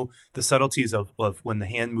of know the subtleties of when the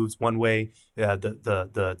hand moves one way,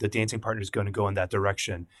 the dancing partner is going to go in that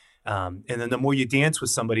direction. And then the more you dance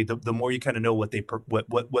with somebody, the more you kind of know what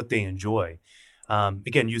they enjoy.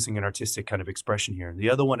 Again, using an artistic kind of expression here. The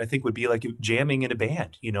other one I think would be like jamming in a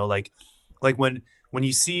band, like when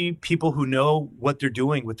you see people who know what they're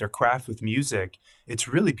doing with their craft with music, it's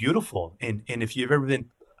really beautiful. And if you've ever been,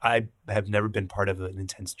 I have never been part of an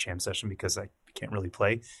intense jam session because I can't really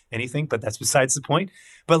play anything, but that's besides the point.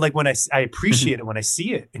 But like when I appreciate it when I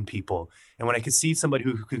see it in people, and when I could see somebody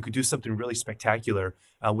who could do something really spectacular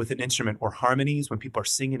with an instrument or harmonies, when people are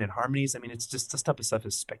singing in harmonies, I mean, it's just this type of stuff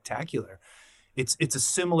is spectacular. It's a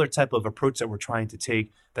similar type of approach that we're trying to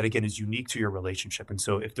take that, again, is unique to your relationship. And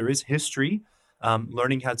so if there is history,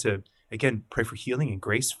 learning how to, again, pray for healing and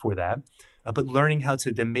grace for that, but learning how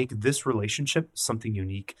to then make this relationship something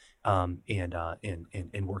unique and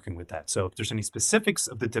working with that. So if there's any specifics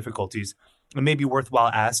of the difficulties, it may be worthwhile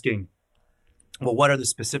asking, well, what are the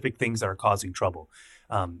specific things that are causing trouble?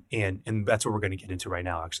 And that's what we're going to get into right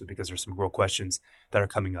now, actually, because there's some real questions that are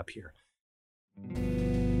coming up here.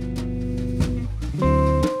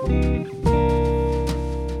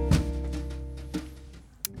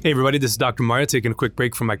 Hey everybody, this is Dr. Mario taking a quick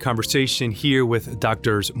break from my conversation here with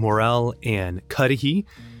Doctors Morel and Cudihy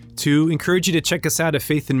to encourage you to check us out at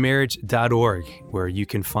faithandmarriage.org, where you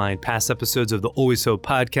can find past episodes of the Always Hope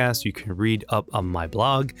podcast. You can read up on my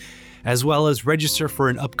blog, as well as register for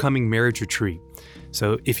an upcoming marriage retreat.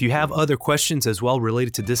 So if you have other questions as well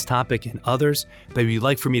related to this topic and others that you'd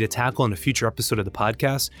like for me to tackle in a future episode of the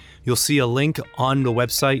podcast, you'll see a link on the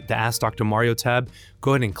website, the Ask Dr. Mario tab.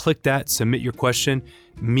 Go ahead and click that, submit your question.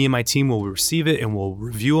 Me and my team will receive it and we'll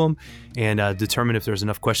review them and determine if there's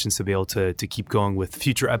enough questions to be able to keep going with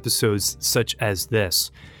future episodes such as this.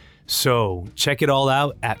 So check it all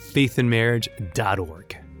out at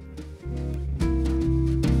faithandmarriage.org.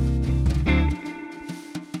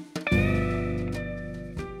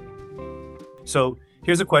 So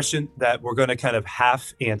here's a question that we're going to kind of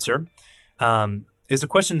half answer. Is a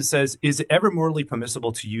question that says, is it ever morally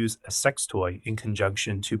permissible to use a sex toy in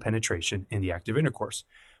conjunction to penetration in the act of intercourse,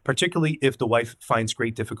 particularly if the wife finds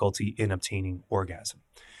great difficulty in obtaining orgasm?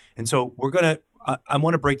 And so I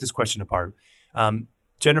want to break this question apart.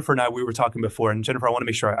 Jennifer and I, we were talking before, and Jennifer, I want to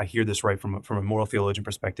make sure I hear this right from a moral theologian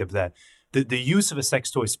perspective, that the use of a sex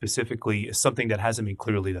toy specifically is something that hasn't been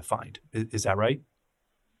clearly defined. Is that right?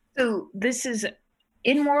 So this is,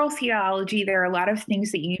 in moral theology, there are a lot of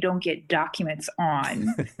things that you don't get documents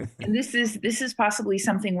on. And this is possibly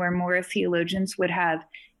something where moral theologians would have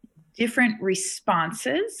different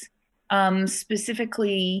responses,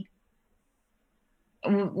 specifically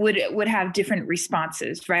would have different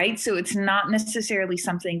responses, right? So it's not necessarily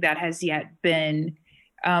something that has yet been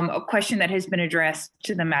a question that has been addressed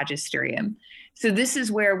to the magisterium. So this is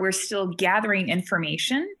where we're still gathering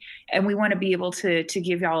information, and we want to be able to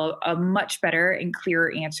give y'all a much better and clearer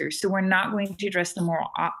answer. So we're not going to address the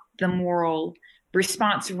moral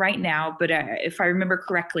response right now, but if I remember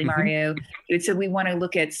correctly, Mario, it said we want to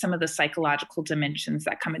look at some of the psychological dimensions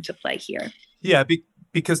that come into play here. Yeah,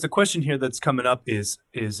 because the question here that's coming up is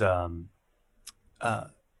the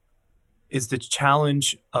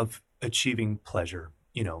challenge of achieving pleasure,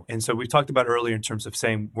 and so we've talked about earlier in terms of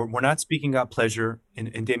saying we're not speaking about pleasure,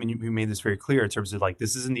 and Damon, you made this very clear in terms of like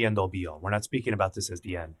this isn't the end all be all. We're not speaking about this as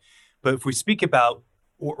the end, but if we speak about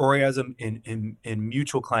orgasm in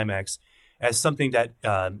mutual climax as something that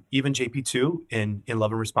even JP2 in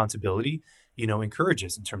Love and Responsibility,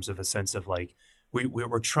 encourages in terms of a sense of like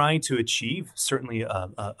we're trying to achieve certainly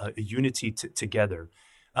a unity together.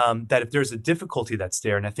 That if there's a difficulty that's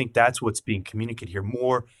there, and I think that's what's being communicated here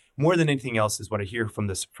more than anything else is what I hear from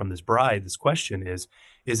this bride. This question is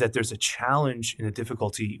that there's a challenge and a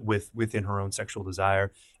difficulty within her own sexual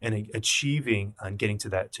desire and achieving and getting to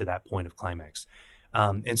that point of climax.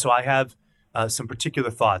 And so I have some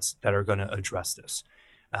particular thoughts that are going to address this.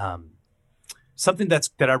 Something that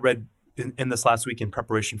I read in this last week in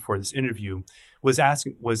preparation for this interview it's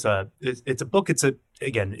a book.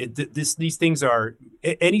 These things are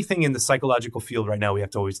anything in the psychological field right now. We have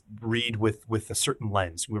to always read with a certain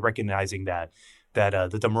lens. We're recognizing that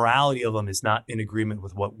the morality of them is not in agreement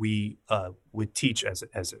with what we would teach as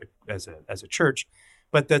a church,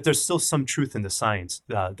 but that there's still some truth in the science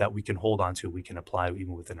that we can hold on to, we can apply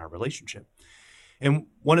even within our relationship. And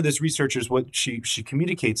one of those researchers, what she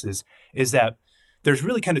communicates is that there's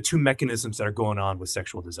really kind of two mechanisms that are going on with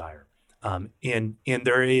sexual desire. And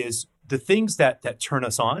there is the things that turn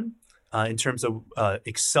us on in terms of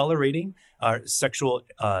accelerating our sexual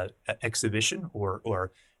exhibition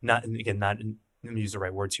or not, and again, not in, let me use the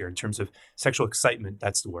right words here, in terms of sexual excitement,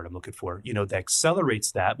 that's the word I'm looking for, that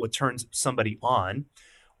accelerates that. What turns somebody on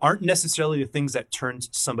aren't necessarily the things that turns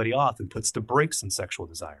somebody off and puts the brakes on sexual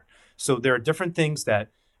desire. So there are different things that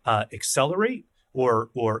accelerate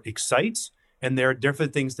or excite, and there are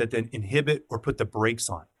different things that then inhibit or put the brakes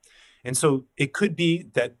on. And so it could be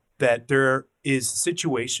that there is a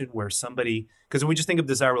situation where somebody, because when we just think of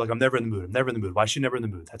desire, we're like, I'm never in the mood. Why is she never in the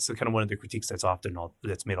mood? That's kind of one of the critiques that's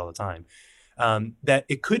that's made all the time. That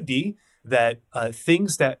it could be that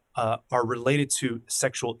things that are related to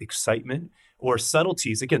sexual excitement or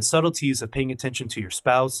subtleties of paying attention to your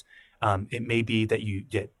spouse. It may be that you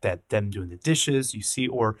get that them doing the dishes you see,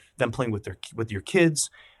 or them playing with your kids,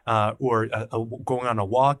 or going on a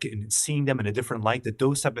walk and seeing them in a different light. That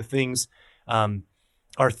those type of things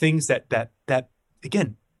are things that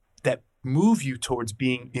again that move you towards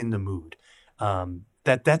being in the mood.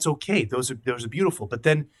 That's okay. Those are beautiful. But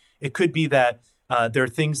then it could be that there are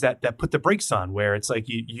things that put the brakes on, where it's like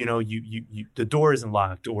you the door isn't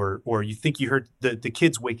locked, or you think you heard the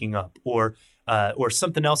kids waking up, or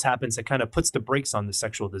something else happens that kind of puts the brakes on the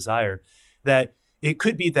sexual desire. That it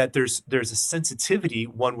could be that there's a sensitivity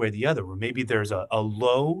one way or the other, where maybe there's a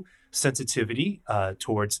low sensitivity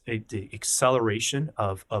towards the acceleration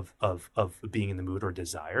of being in the mood or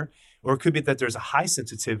desire, or it could be that there's a high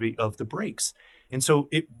sensitivity of the brakes. And so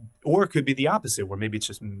it could be the opposite, where maybe it's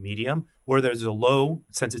just medium, or there's a low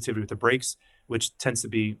sensitivity with the brakes, which tends to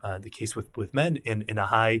be the case with men, and a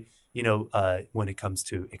high, when it comes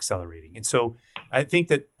to accelerating. And so I think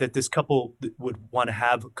that this couple would want to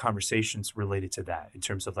have conversations related to that, in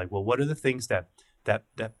terms of like, well, what are the things that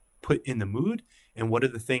put in the mood, and what are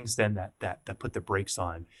the things then that put the brakes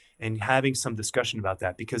on, and having some discussion about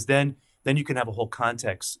that, because then you can have a whole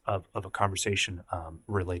context of a conversation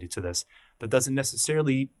related to this that doesn't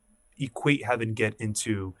necessarily equate having to get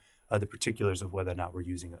into the particulars of whether or not we're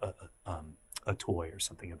using a toy or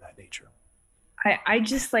something of that nature. I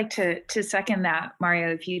just like to second that,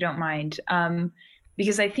 Mario, if you don't mind,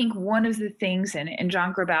 because I think one of the things, and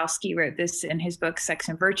John Grabowski wrote this in his book, Sex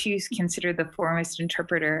and Virtues, considered the foremost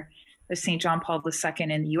interpreter of St. John Paul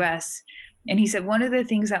II in the US. And he said, one of the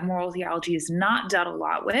things that moral theology has not dealt a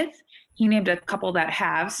lot with, he named a couple that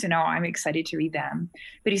have, so now I'm excited to read them.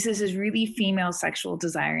 But he says is really female sexual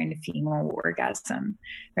desire and female orgasm,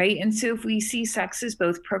 right? And so if we see sex as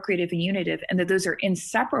both procreative and unitive, and that those are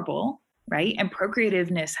inseparable, right? And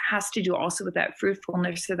procreativeness has to do also with that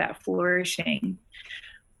fruitfulness or that flourishing,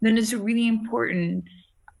 then it's really important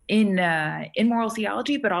in moral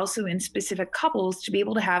theology, but also in specific couples, to be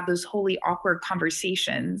able to have those wholly awkward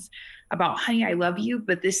conversations about, honey, I love you,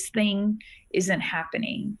 but this thing isn't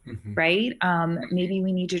happening, right? Maybe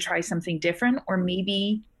we need to try something different, or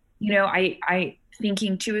maybe, I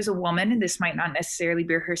thinking too as a woman, and this might not necessarily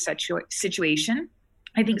be her situation.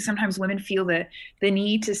 I think sometimes women feel the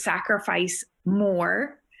need to sacrifice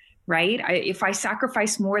more, right? If I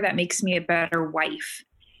sacrifice more, that makes me a better wife.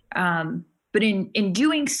 But in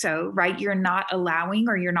doing so, right, you're not allowing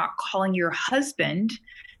or you're not calling your husband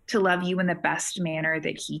to love you in the best manner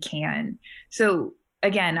that he can. So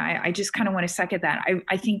again, I just kind of want to second that.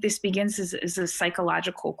 I think this begins as a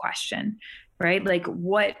psychological question, right? Like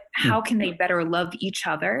how can they better love each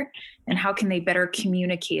other, and how can they better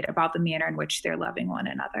communicate about the manner in which they're loving one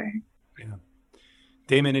another? Yeah.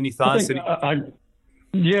 Damon, any thoughts? This is,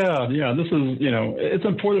 it's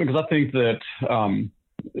important because I think that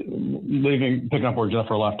picking up where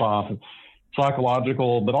Jennifer left off,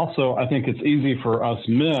 psychological, but also I think it's easy for us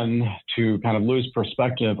men to kind of lose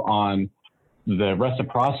perspective on the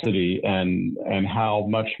reciprocity and how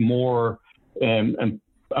much more and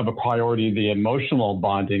of a priority the emotional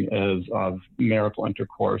bonding is of marital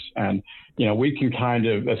intercourse. And, we can kind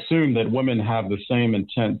of assume that women have the same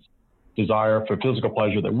intense desire for physical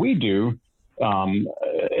pleasure that we do, and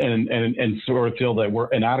sort of feel that we're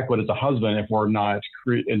inadequate as a husband if we're not,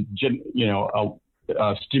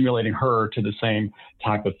 stimulating her to the same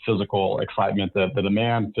type of physical excitement that a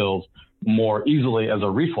man feels more easily as a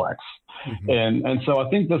reflex. Mm-hmm. And so I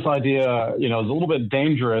think this idea, is a little bit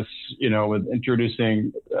dangerous, with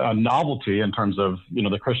introducing novelty in terms of,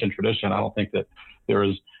 the Christian tradition. I don't think that there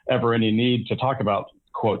is ever any need to talk about,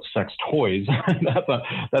 quote, sex toys.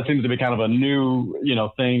 That seems to be kind of a new,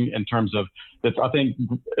 thing in terms of it's, I think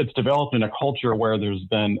it's developed in a culture where there's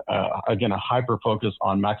been, again, a hyper focus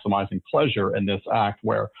on maximizing pleasure in this act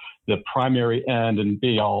where the primary end and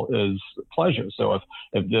be all is pleasure. So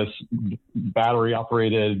if this battery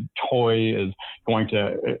operated toy is going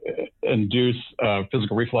to induce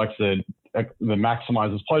physical reflex that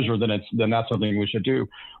maximizes pleasure, then that's something we should do.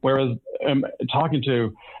 Whereas talking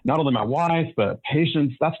to not only my wife, but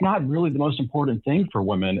patients, that's not really the most important thing for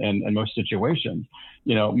women in most situations.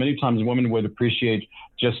 Many times women would appreciate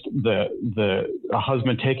just a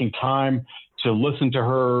husband taking time to listen to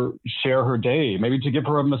her, share her day, maybe to give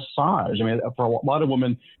her a massage. I mean, for a lot of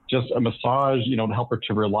women, just a massage, to help her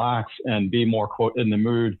to relax and be more, quote, in the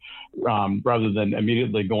mood, rather than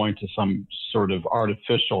immediately going to some sort of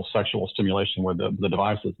artificial sexual stimulation with the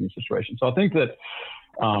devices in the situation. So I think that,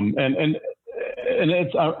 and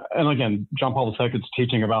it's, and again, John Paul II is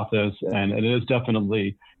teaching about this, and it is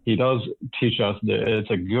definitely, he does teach us that it's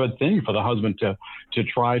a good thing for the husband to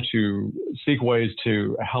try to seek ways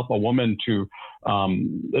to help a woman to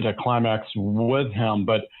climax with him,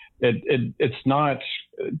 but it's not.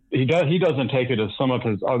 He doesn't take it as some of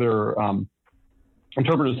his other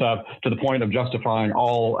interpreters have, to the point of justifying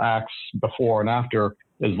all acts before and after,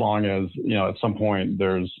 as long as at some point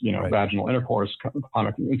there's right. Vaginal intercourse.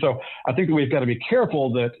 And so I think that we've got to be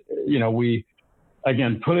careful that we,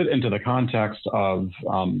 again, put it into the context of,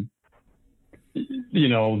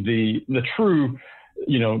 the true,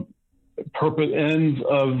 purpose ends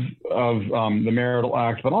of the marital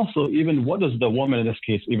act, but also even what does the woman in this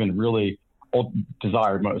case even really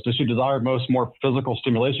desire most? Does she desire most more physical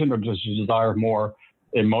stimulation, or does she desire more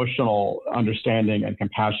emotional understanding and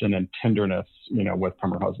compassion and tenderness,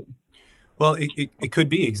 from her husband? Well, it could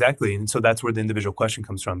be, exactly. And so that's where the individual question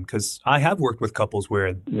comes from, because I have worked with couples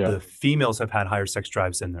where the females have had higher sex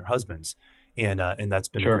drives than their husbands. And that's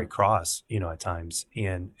been a great cross, at times.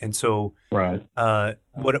 And so right.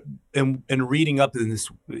 And reading up in this,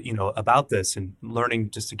 about this and learning,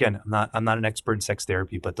 just again, I'm not an expert in sex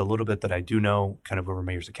therapy, but the little bit that I do know kind of over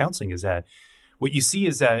my years of counseling is that what you see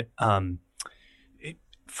is that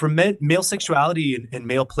for male sexuality and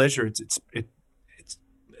male pleasure, it's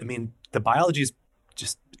I mean, the biology is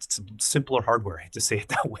just, it's simpler hardware. I hate to say it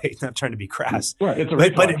that way. Not trying to be crass. Right. It's a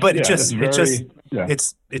reflex. But it just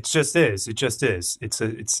is.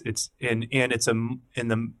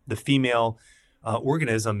 The female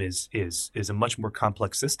organism is a much more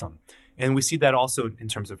complex system. And we see that also in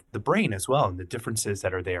terms of the brain as well, and the differences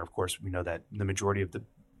that are there. Of course, we know that the majority of the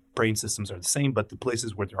brain systems are the same, but the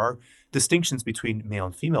places where there are distinctions between male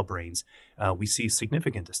and female brains, we see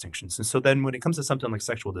significant distinctions. And so then when it comes to something like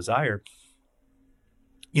sexual desire,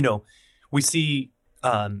 we see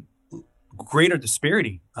greater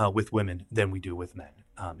disparity with women than we do with men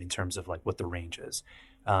in terms of like what the range is.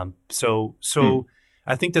 So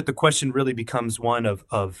I think that the question really becomes one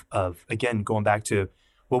of again, going back to,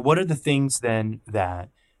 well, what are the things then that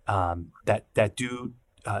do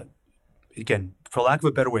again, for lack of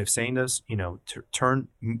a better way of saying this,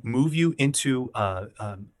 move you into, I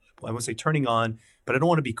won't say turning on, but I don't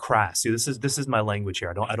want to be crass. See, this is my language here.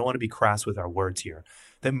 I don't want to be crass with our words here.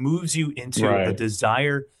 That moves you into a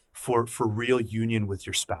desire for real union with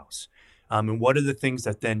your spouse. And what are the things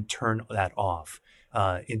that then turn that off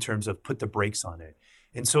in terms of put the brakes on it?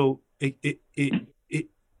 And so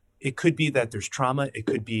it could be that there's trauma. It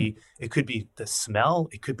could be the smell.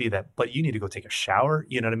 It could be that, but you need to go take a shower.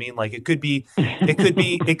 You know what I mean? Like it could be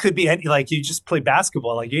any, like you just play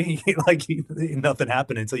basketball. Like nothing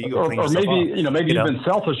happened until you go clean or yourself maybe, off. maybe you've been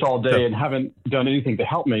selfish all day and haven't done anything to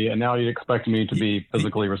help me. And now you expect me to be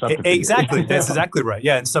physically receptive. Exactly. That's exactly right.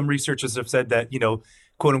 Yeah. And some researchers have said that,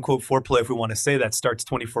 quote unquote foreplay, if we want to say that, starts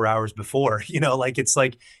 24 hours before,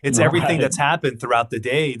 it's everything that's happened throughout the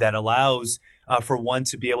day that allows for one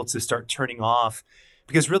to be able to start turning off,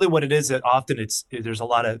 because really what it is that often there's a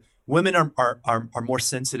lot of women are more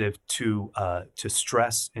sensitive to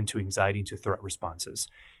stress and to anxiety and to threat responses.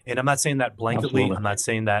 And I'm not saying that blanketly. Absolutely. I'm not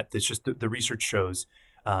saying that. It's just the research shows.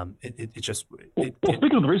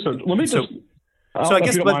 Speaking of the research, let me So I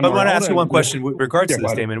guess, but I want to ask you one question with regards to this,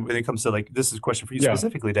 ahead. Damon, when it comes to this is a question for you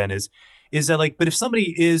specifically, then is that but if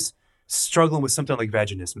somebody is struggling with something like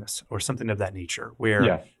vaginismus or something of that nature,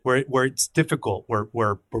 where it's difficult,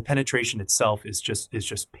 where penetration itself is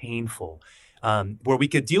just painful, where we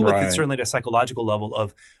could deal with it certainly at a psychological level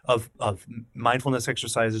of mindfulness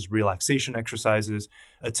exercises, relaxation exercises,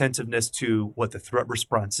 attentiveness to what the threat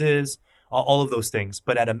response is, all of those things.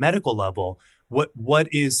 But at a medical level, what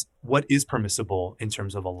is permissible in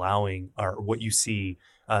terms of allowing, or what you see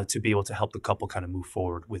to be able to help the couple kind of move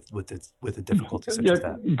forward with a difficulty such as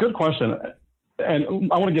that? Good question. And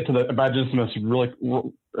I want to get to the vaginismus really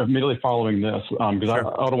immediately following this, because I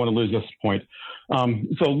don't want to lose this point.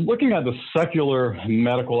 So looking at the secular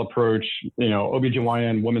medical approach,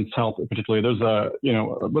 OBGYN, women's health particularly, there's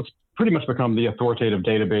what's pretty much become the authoritative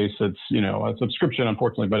database. It's, a subscription,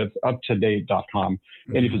 unfortunately, but it's uptodate.com.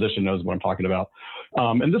 Any physician knows what I'm talking about.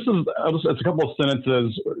 And this is, it's a couple of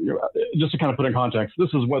sentences, just to kind of put in context. This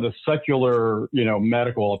is what the secular,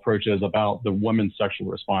 medical approach is about the woman's sexual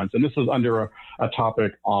response. And this is under a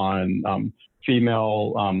topic on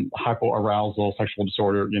female hypoarousal sexual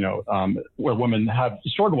disorder, where women have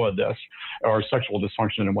struggled with this, or sexual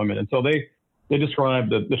dysfunction in women. And so they describe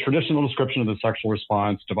the traditional description of the sexual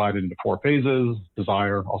response divided into 4 phases: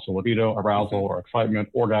 desire, also libido, arousal or excitement,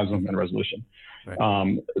 orgasm, and resolution.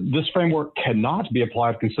 Right. This framework cannot be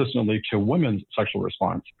applied consistently to women's sexual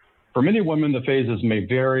response. For many women, the phases may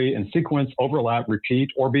vary in sequence, overlap, repeat,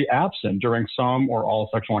 or be absent during some or all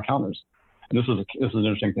sexual encounters. And this is an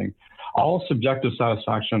interesting thing. All subjective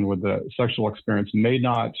satisfaction with the sexual experience may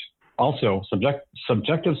not, also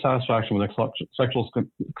subjective satisfaction with the sexual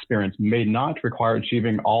experience may not require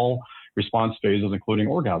achieving all response phases, including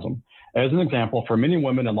orgasm. As an example, for many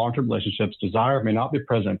women in long-term relationships, desire may not be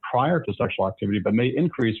present prior to sexual activity, but may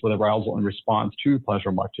increase with arousal in response to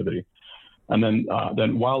pleasurable activity. And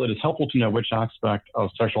then while it is helpful to know which aspect of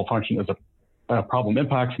sexual function is a problem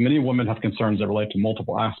impacts, many women have concerns that relate to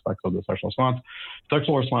multiple aspects of the sexual response.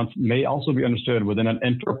 Sexual response may also be understood within an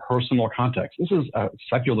interpersonal context. This is a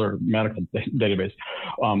secular medical database.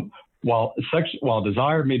 While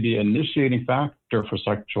desire may be an initiating factor for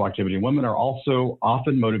sexual activity, women are also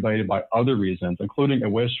often motivated by other reasons, including a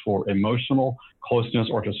wish for emotional closeness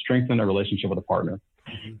or to strengthen a relationship with a partner.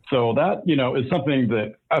 Mm-hmm. So that, is something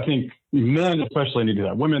that I think men especially need to do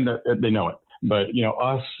that. Women, they know it. But,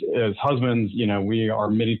 us as husbands, we are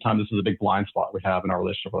many times, this is a big blind spot we have in our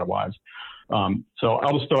relationship with our wives. So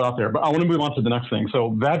I'll just throw it out there. But I want to move on to the next thing.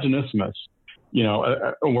 So vaginismus,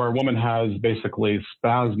 where a woman has basically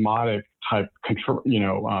spasmodic type control,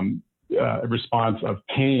 response of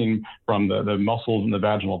pain from the muscles in the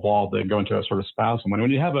vaginal wall. They go into a sort of spasm. And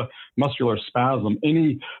when you have a muscular spasm,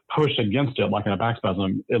 any push against it, like in a back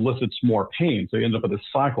spasm, elicits more pain. So you end up with this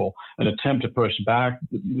cycle, an attempt to push back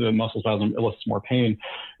the muscle spasm elicits more pain.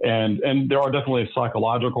 And there are definitely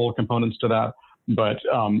psychological components to that. But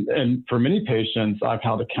and for many patients, I've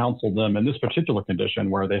had to counsel them in this particular condition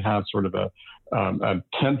where they have sort of a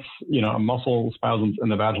tense, a muscle spasms in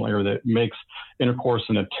the vaginal area that makes intercourse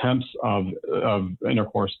and attempts of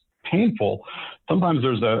intercourse painful. Sometimes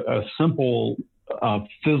there's a simple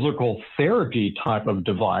physical therapy type of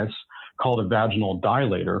device called a vaginal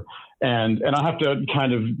dilator. And I have to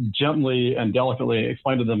kind of gently and delicately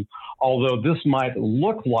explain to them, although this might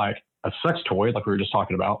look like a sex toy, like we were just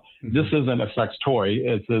talking about, this isn't a sex toy.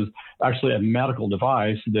 It is actually a medical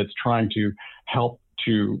device that's trying to help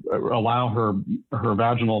to allow her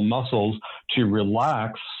vaginal muscles to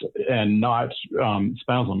relax and not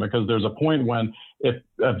spasm, because there's a point when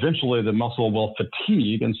eventually the muscle will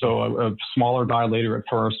fatigue. And so a smaller dilator at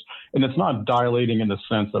first, and it's not dilating in the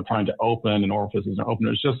sense of trying to open an orifice and open.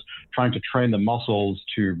 It's just trying to train the muscles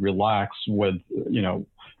to relax with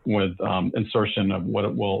insertion of what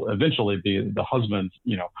it will eventually be the husband's,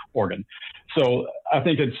 organ. So I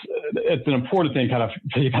think it's an important thing, kind of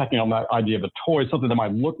piggybacking on that idea of a toy, something that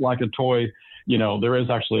might look like a toy there is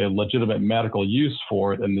actually a legitimate medical use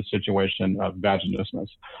for it in the situation of vaginismus.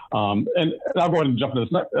 And I'll go ahead and jump into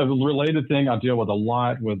this. A related thing I deal with a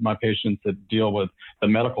lot with my patients that deal with the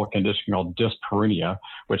medical condition called dyspareunia,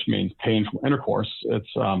 which means painful intercourse. It's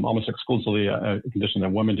almost exclusively a condition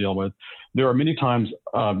that women deal with. There are many times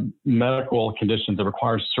medical conditions that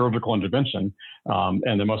require surgical intervention.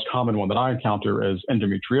 And the most common one that I encounter is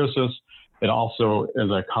endometriosis. It also is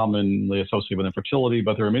commonly associated with infertility,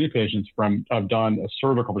 but there are many patients have done a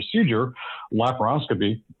surgical procedure,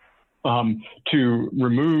 laparoscopy, to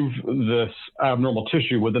remove this abnormal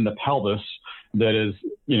tissue within the pelvis that is,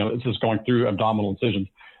 it's just going through abdominal incisions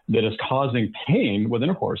that is causing pain with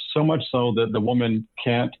intercourse, so much so that the woman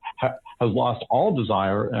has lost all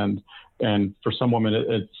desire, and for some women,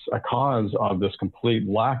 it's a cause of this complete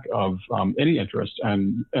lack of any interest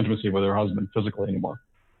and intimacy with her husband physically anymore.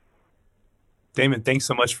 Damon, thanks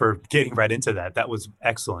so much for getting right into that. That was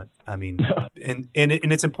excellent. I mean, and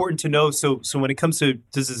it's important to know. So when it comes to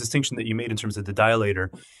this distinction that you made in terms of the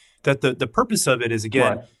dilator, that the purpose of it is,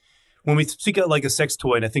 again, right, when we speak of like a sex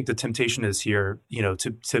toy, and I think the temptation is here,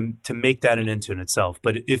 to make that an end in itself.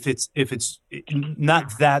 But if it's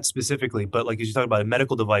not that specifically, but like as you talk about a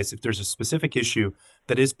medical device, if there's a specific issue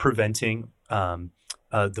that is preventing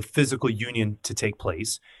the physical union to take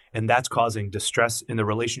place, and that's causing distress in the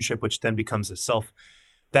relationship, which then becomes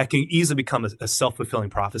that can easily become a self-fulfilling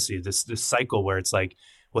prophecy, this cycle where it's like,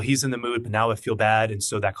 well, he's in the mood, but now I feel bad. And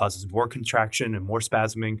so that causes more contraction and more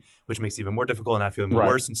spasming, which makes it even more difficult, and I feel right,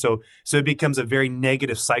 worse. And so it becomes a very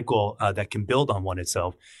negative cycle that can build on one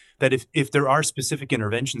itself. That if there are specific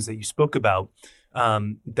interventions that you spoke about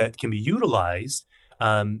that can be utilized,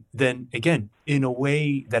 then again, in a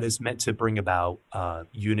way that is meant to bring about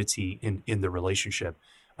unity in the relationship,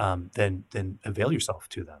 then avail yourself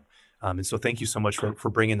to them. And so thank you so much for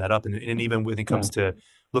bringing that up. And even when it comes to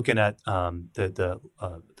looking at the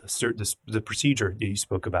procedure that you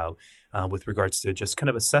spoke about with regards to just kind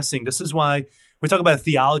of assessing, this is why we talk about a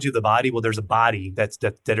theology of the body. Well, there's a body that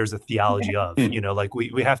there's a theology of, like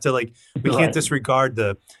we have to we can't disregard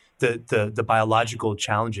the biological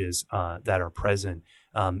challenges that are present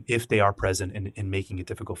if they are present in making it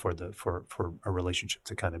difficult for a relationship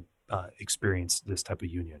to kind of experience this type of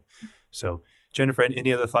union. So Jennifer,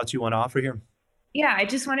 any other thoughts you want to offer here? Yeah, I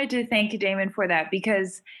just wanted to thank Damon for that,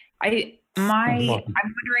 because I'm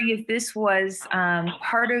wondering if this was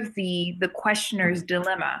part of the questioner's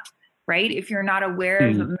dilemma, right? If you're not aware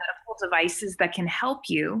of medical devices that can help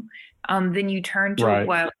you, then you turn to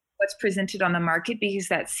what's presented on the market because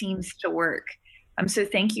that seems to work. So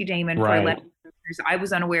thank you, Damon, for letting me know. I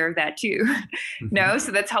was unaware of that too.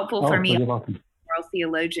 So that's helpful for me, moral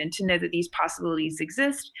theologian, to know that these possibilities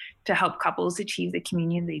exist to help couples achieve the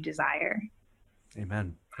communion they desire.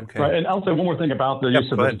 Amen. Okay. Right, and I'll say one more thing about the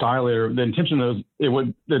use of this dilator. The intention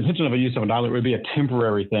of a use of a dilator would be a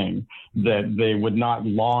temporary thing, that they would not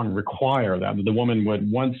long require that. The woman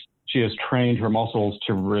would, once she has trained her muscles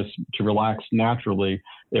to relax naturally,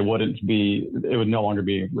 it would no longer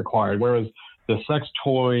be required. Whereas the sex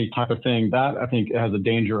toy type of thing, that I think has a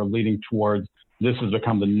danger of leading towards this has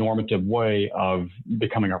become the normative way of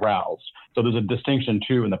becoming aroused. So there's a distinction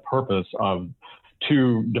too in the purpose of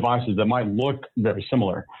two devices that might look very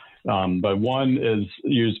similar, but one is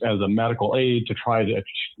used as a medical aid to try to,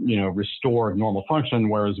 restore normal function,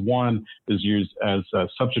 whereas one is used as a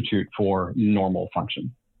substitute for normal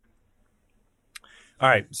function. All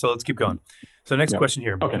right, so let's keep going. So next question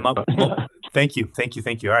here. Okay. Thank you.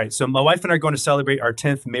 All right, so my wife and I are going to celebrate our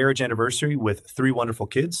 10th marriage anniversary with 3 wonderful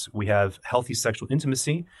kids. We have healthy sexual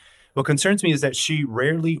intimacy. What concerns me is that she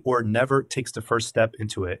rarely or never takes the first step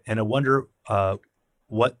into it, and I wonder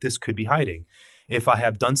what this could be hiding. If I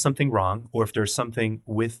have done something wrong, or if there's something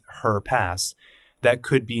with her past that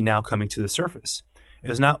could be now coming to the surface. It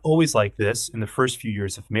was not always like this in the first few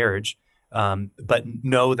years of marriage, but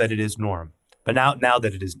know that it is norm. But now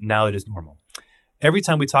it is normal. Every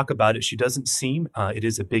time we talk about it, she doesn't seem it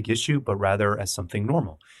is a big issue, but rather as something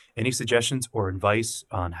normal. Any suggestions or advice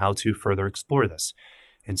on how to further explore this?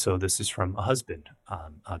 And so this is from a husband,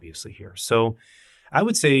 obviously here. So I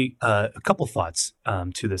would say a couple thoughts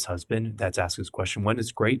to this husband that's asked this question. One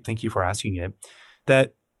is great. Thank you for asking it.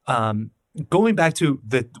 That going back to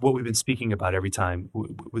what we've been speaking about every time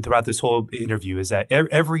throughout this whole interview is that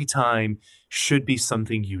every time should be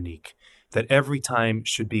something unique. That every time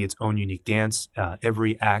should be its own unique dance.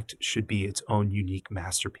 Every act should be its own unique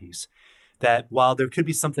masterpiece. That while there could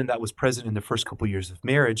be something that was present in the first couple of years of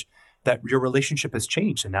marriage, that your relationship has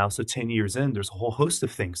changed. And now, so 10 years in, there's a whole host of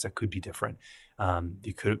things that could be different.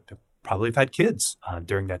 You could probably have had kids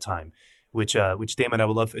during that time, which Damon, I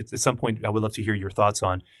would love, at some point, I would love to hear your thoughts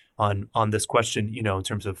on on this question, in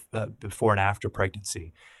terms of before and after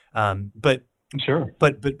pregnancy. But Sure.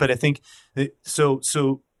 But I think so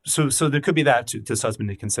there could be that to this husband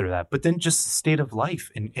to consider that. But then just the state of life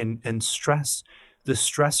and stress, the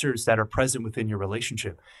stressors that are present within your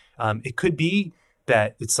relationship. It could be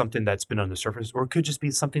that it's something that's been on the surface, or it could just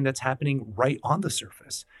be something that's happening right on the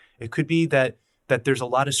surface. It could be that there's a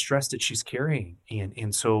lot of stress that she's carrying.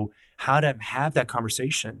 And so how to have that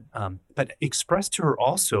conversation, but express to her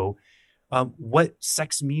also what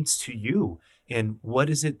sex means to you. And what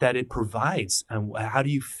is it that it provides? And how do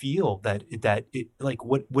you feel that it, like,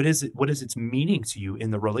 what is its meaning to you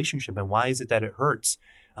in the relationship? And why is it that it hurts?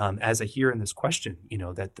 As I hear in this question,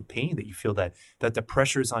 that the pain that you feel, that the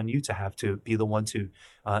pressure is on you to have to be the one to,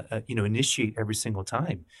 initiate every single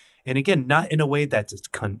time. And again, not in a way that's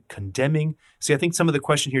condemning. See, I think some of the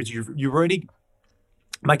question here is you've already,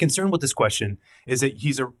 my concern with this question is that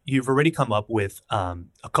you've already come up with a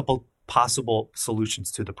couple possible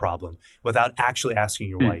solutions to the problem without actually asking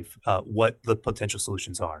your wife what the potential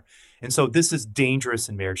solutions are. And so this is dangerous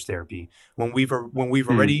in marriage therapy when we've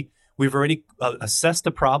already assessed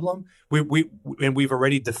the problem, we've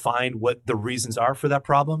already defined what the reasons are for that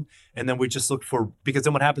problem, and then we just look for, because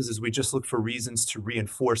then what happens is we just look for reasons to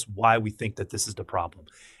reinforce why we think that this is the problem.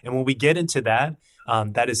 And when we get into that,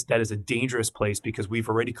 that is a dangerous place, because we've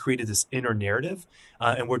already created this inner narrative,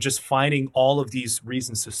 and we're just finding all of these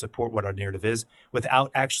reasons to support what our narrative is without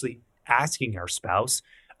actually asking our spouse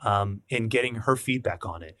and getting her feedback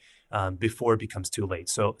on it before it becomes too late.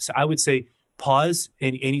 So I would say pause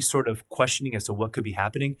in any sort of questioning as to what could be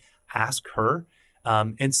happening. Ask her.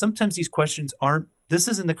 And sometimes these questions this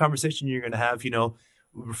isn't the conversation you're going to have,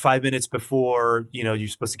 5 minutes before, you're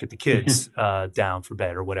supposed to get the kids down for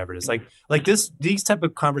bed or whatever it is. Like these type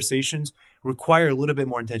of conversations require a little bit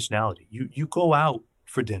more intentionality. You go out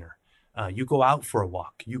for dinner. You go out for a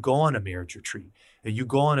walk. You go on a marriage retreat. You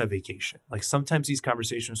go on a vacation. Like sometimes these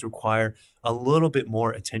conversations require a little bit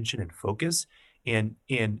more attention and focus and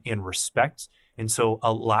respect. And so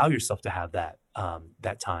allow yourself to have that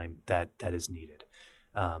time that is needed.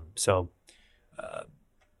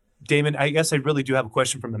 Damon, I guess I really do have a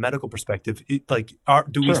question from the medical perspective.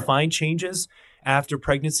 Do we find changes after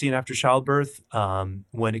pregnancy and after childbirth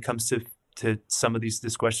when it comes to some of these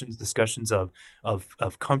discussions of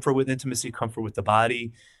comfort with intimacy, comfort with the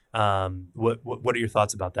body? What are your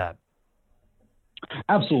thoughts about that?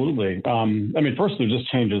 Absolutely. First, there's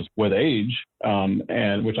just changes with age,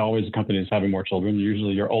 and which always accompanies having more children.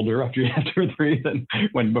 Usually you're older after you have 2 or 3 than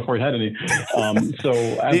before you had any. So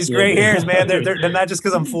these gray hairs, man, they're not just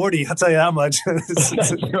because I'm 40. I'll tell you that much.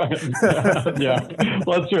 That's right. Yeah.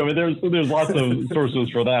 Well, that's true. There's lots of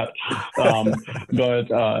sources for that.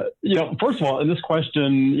 First of all, in this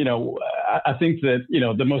question, I think that,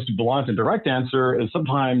 the most blunt and direct answer is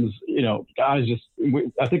sometimes, guys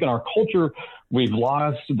I think in our culture, we've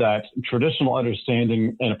lost that traditional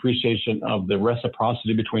understanding and appreciation of the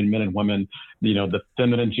reciprocity between men and women, the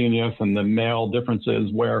feminine genius and the male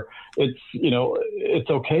differences, where it's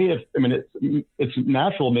okay it's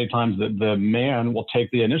natural many times that the man will take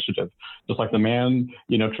the initiative, just like the man,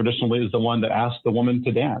 traditionally is the one that asks the woman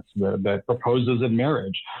to dance, that proposes in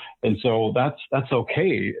marriage. And so that's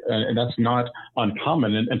okay. And that's not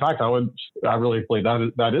uncommon. And in fact, I really believe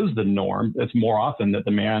that is the norm. It's more often that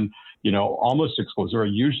the man, almost exclusively or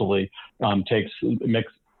usually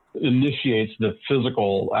initiates the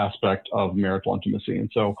physical aspect of marital intimacy. And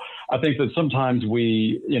so I think that sometimes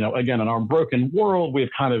we, again, in our broken world, we've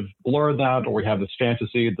kind of blurred that, or we have this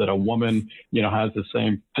fantasy that a woman, has the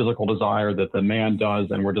same physical desire that the man does,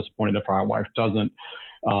 and we're disappointed if our wife doesn't.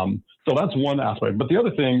 So that's one aspect. But the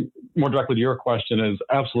other thing, more directly to your question, is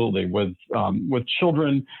absolutely with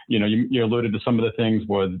children, you alluded to some of the things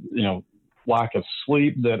with, lack of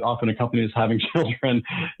sleep that often accompanies having children,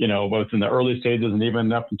 both in the early stages and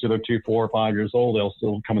even up until they're 2, 4, or 5 years old. They'll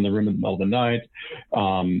still come in the room in the middle of the night.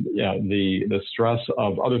 The stress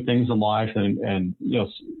of other things in life and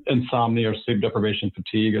insomnia or sleep deprivation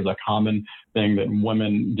fatigue is a common thing that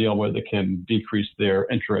women deal with that can decrease their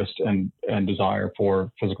interest and desire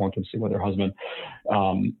for physical intimacy with their husband.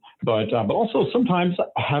 But also sometimes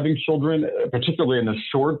having children, particularly in the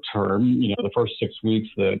short term, the first 6 weeks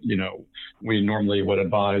that, we normally would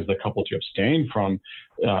advise the couple to abstain from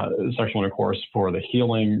sexual intercourse for the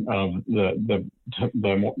healing of the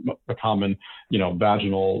common,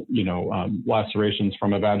 vaginal, lacerations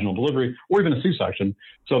from a vaginal delivery or even a C-section.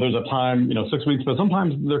 So there's a time, 6 weeks, but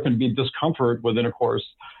sometimes there can be discomfort with intercourse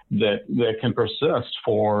that can persist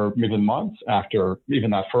for maybe months after even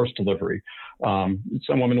that first delivery. Some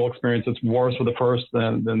women will experience it's worse with the first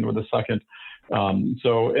than with the second.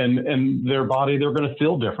 So in their body, they're going to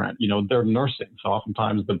feel different. They're nursing. So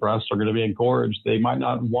oftentimes the breasts are going to be engorged. They might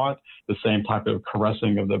not want the same type of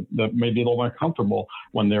caressing of that may be a little more comfortable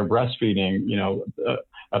when they're breastfeeding,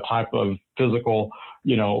 a type of physical,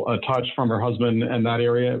 a touch from her husband in that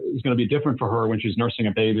area is going to be different for her when she's nursing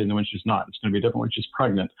a baby than when she's not. It's going to be different when she's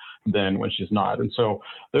pregnant than when she's not. And so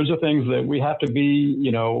those are things that we have to be,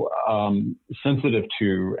 sensitive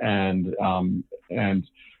to and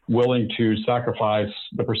willing to sacrifice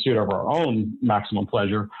the pursuit of our own maximum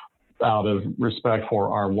pleasure out of respect for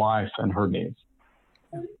our wife and her needs.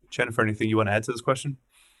 Jennifer, anything you want to add to this question?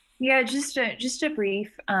 Yeah, just a brief,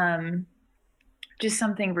 just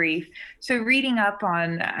something brief. So reading up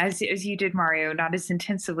on, as you did, Mario, not as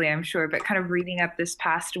intensively, I'm sure, but kind of reading up this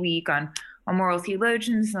past week on moral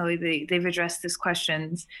theologians and the way they've addressed these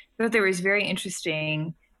questions, I thought there was very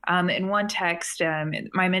interesting. In one text,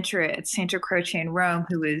 my mentor at Santa Croce in Rome,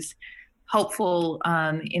 who was helpful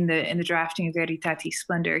in the drafting of Veritatis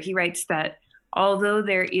Splendor, he writes that although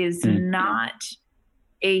there is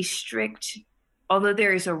although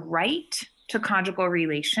there is a right to conjugal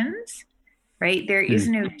relations, right, there is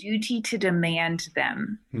no duty to demand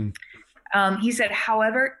them. He said,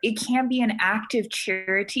 however, it can be an act of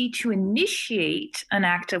charity to initiate an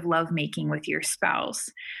act of lovemaking with your spouse.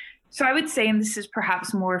 So I would say, and this is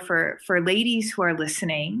perhaps more for ladies who are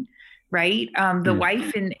listening, right? The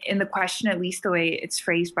wife in the question, at least the way it's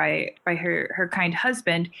phrased by her kind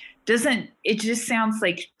husband, it just sounds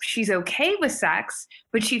like she's okay with sex,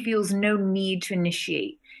 but she feels no need to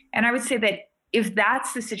initiate. And I would say that if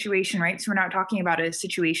that's the situation, right? So we're not talking about a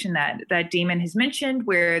situation that Damon has mentioned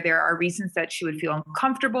where there are reasons that she would feel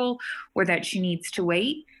uncomfortable or that she needs to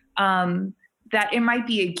wait. That it might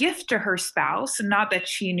be a gift to her spouse, not that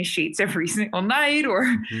she initiates every single night or,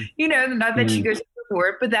 not that she goes for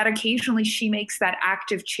it, but that occasionally she makes that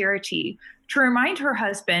act of charity to remind her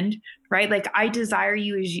husband, right? Like, I desire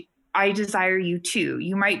you as I desire you too.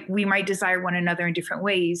 We might desire one another in different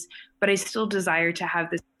ways, but I still desire to have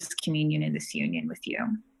this communion and this union with you.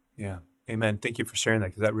 Yeah. Amen. Thank you for sharing that,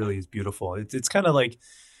 because that really is beautiful. It's kind of like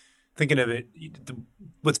thinking of it.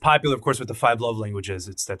 What's popular, of course, with the 5 love languages,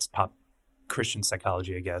 that's pop Christian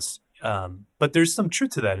psychology, I guess. But there's some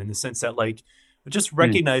truth to that in the sense that, like, just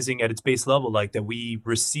recognizing at its base level, like, that we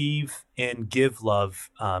receive and give love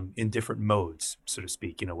in different modes, so to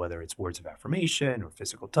speak, whether it's words of affirmation or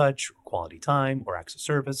physical touch or quality time or acts of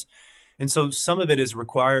service. And so some of it is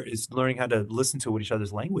learning how to listen to what each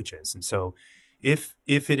other's language is. And so if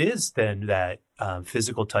it is then that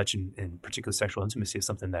physical touch and particular sexual intimacy is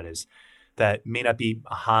something that may not be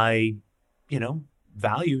a high,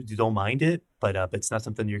 value, you don't mind it, but it's not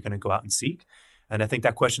something you're going to go out and seek. And I think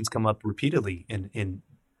that question's come up repeatedly in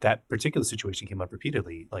that particular situation came up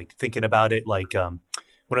repeatedly, like thinking about it, like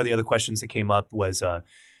one of the other questions that came up was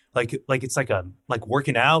like it's like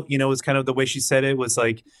working out, is kind of the way she said it was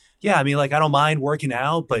like, yeah, I mean, like, I don't mind working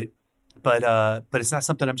out, but it's not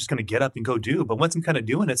something I'm just going to get up and go do. But once I'm kind of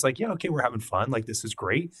doing it, it's like, yeah, okay, we're having fun. Like, this is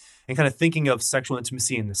great. And kind of thinking of sexual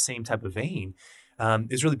intimacy in the same type of vein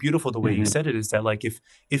is really beautiful. The way you said it is that, like,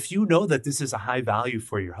 if you know that this is a high value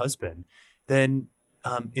for your husband, then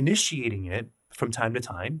initiating it from time to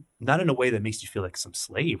time, not in a way that makes you feel like some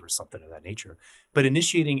slave or something of that nature, but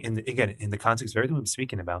initiating in the context of everything we've been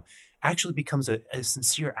speaking about, actually becomes a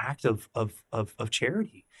sincere act of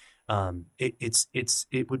charity.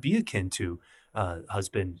 It would be akin to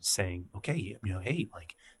husband saying, okay, hey,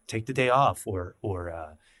 like, take the day off, or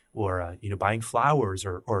buying flowers,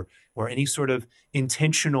 or any sort of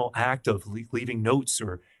intentional act of leaving notes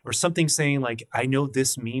or something saying, like, I know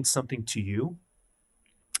this means something to you.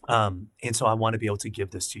 And so I want to be able to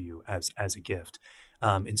give this to you as a gift.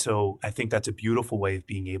 And so I think that's a beautiful way of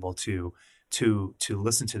being able to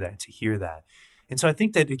listen to that, to hear that. And so I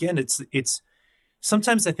think that, again, it's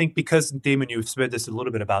sometimes, I think, because, Damon, you've said this a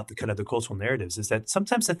little bit about the kind of the cultural narratives, is that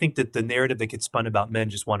sometimes I think that the narrative that gets spun about men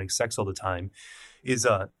just wanting sex all the time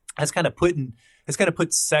has kind of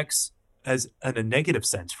put sex as in a negative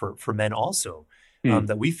sense for men also,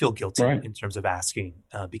 that we feel guilty in terms of asking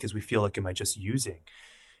because we feel like, am I just using?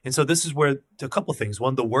 And so this is where a couple things.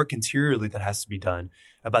 One, the work interiorly that has to be done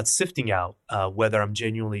about sifting out whether I'm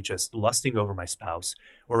genuinely just lusting over my spouse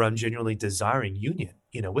or I'm genuinely desiring union,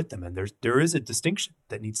 with them. And there is a distinction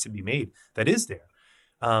that needs to be made that is there.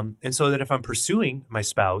 And so that if I'm pursuing my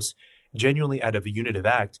spouse genuinely out of a unitive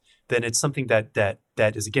act, then it's something that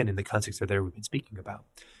is, again, in the context of there we've been speaking about.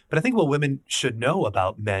 But I think what women should know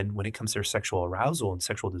about men when it comes to their sexual arousal and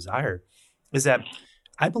sexual desire is that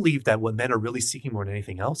I believe that what men are really seeking more than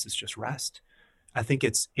anything else is just rest. I think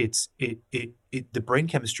the brain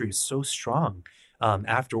chemistry is so strong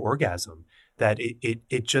after orgasm that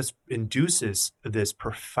it just induces this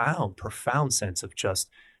profound sense of just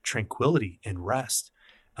tranquility and rest.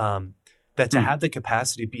 That to have the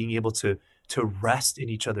capacity of being able to rest in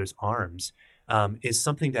each other's arms is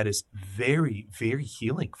something that is very, very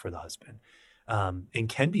healing for the husband, and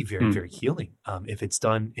can be very, very healing if it's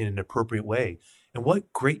done in an appropriate way. And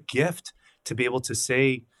what great gift to be able to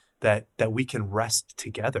say that we can rest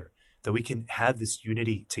together, that we can have this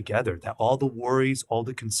unity together, that all the worries, all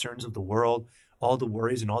the concerns of the world, all the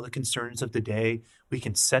worries and all the concerns of the day, we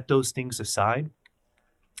can set those things aside,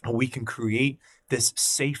 and we can create this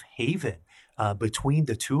safe haven between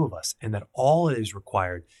the two of us, and that all it is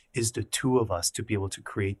required is the two of us to be able to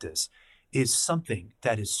create this, is something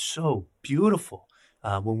that is so beautiful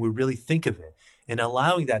when we really think of it. And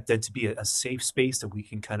allowing that then to be a safe space that we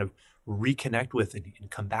can kind of reconnect with and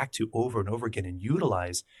come back to over and over again and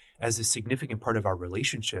utilize as a significant part of our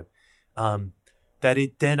relationship, that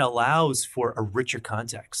it then allows for a richer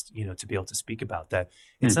context, to be able to speak about that.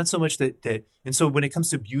 It's not so much that, and so when it comes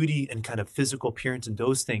to beauty and kind of physical appearance and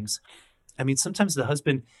those things, I mean, sometimes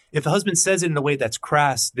if the husband says it in a way that's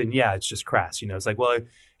crass, then yeah, it's just crass. It's like, well,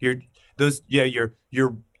 your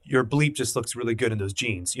bleep just looks really good in those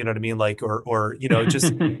jeans. You know what I mean? Like, or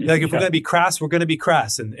just like if we're gonna be crass, we're gonna be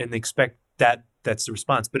crass and expect that's the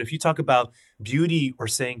response. But if you talk about beauty or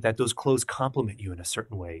saying that those clothes complement you in a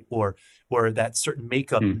certain way, or that certain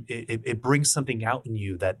makeup, it brings something out in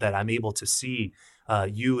you that I'm able to see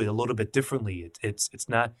you a little bit differently. It's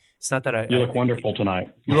not that you look wonderful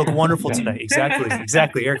tonight. You look wonderful tonight.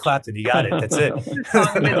 Exactly. Eric Clapton, you got it. That's it.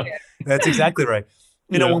 That's exactly right.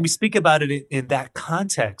 When we speak about it in that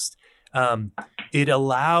context, it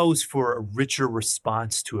allows for a richer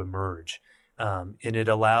response to emerge. And it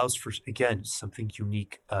allows for, again, something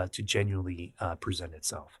unique to genuinely present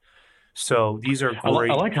itself. So these are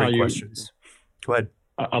great questions. Go ahead.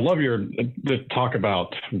 I love the talk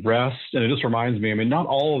about rest. And it just reminds me, not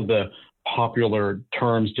all of the popular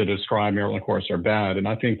terms to describe marital intercourse are bad. And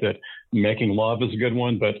I think that making love is a good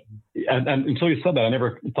one. But and until you said that, I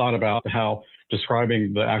never thought about how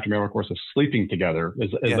describing the act of marital intercourse of sleeping together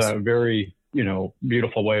is a very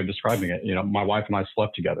beautiful way of describing it. My wife and I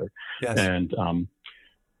slept together. Yes. And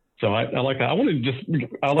so I like that. I want to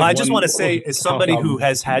just want to say, as somebody who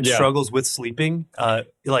has had struggles with sleeping,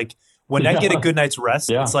 like when I get a good night's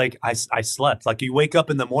rest, it's like I slept. Like you wake up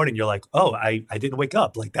in the morning, you're like, oh, I didn't wake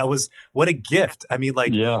up. Like what a gift. I mean,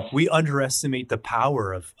 like we underestimate the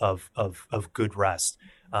power of good rest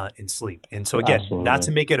in sleep. And so again, not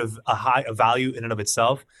to make it a value in and of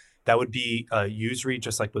itself. That would be usury,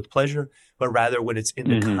 just like with pleasure, but rather when it's in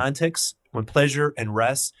the context, when pleasure and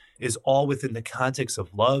rest is all within the context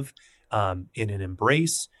of love, in an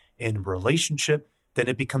embrace, in relationship, then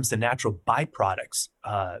it becomes the natural byproducts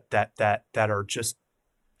that are just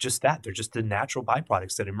that. They're just the natural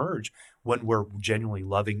byproducts that emerge when we're genuinely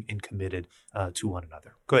loving and committed to one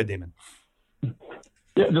another. Go ahead, Damon.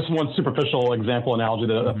 Yeah, just one superficial example analogy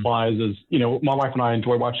that applies is, my wife and I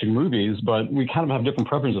enjoy watching movies, but we kind of have different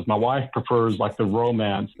preferences. My wife prefers like the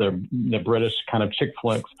romance, the British kind of chick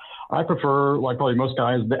flicks. I prefer, like probably most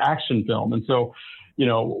guys, the action film. And so,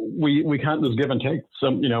 we kind of just give and take.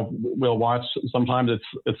 We'll watch. Sometimes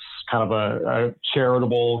it's kind of a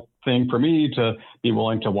charitable thing for me to be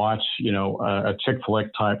willing to watch, a chick flick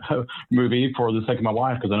type movie for the sake of my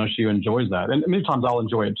wife, because I know she enjoys that. And many times I'll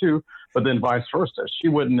enjoy it too, but then vice versa. She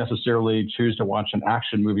wouldn't necessarily choose to watch an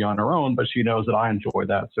action movie on her own, but she knows that I enjoy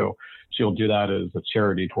that. So she'll do that as a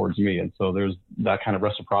charity towards me. And so there's that kind of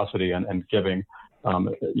reciprocity and giving,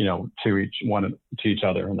 to each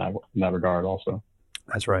other in that regard also.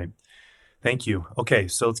 That's right. Thank you. Okay,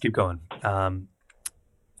 so let's keep going.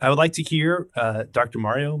 I would like to hear Dr.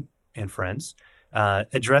 Mario and friends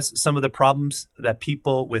address some of the problems that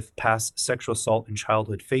people with past sexual assault in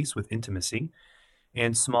childhood face with intimacy,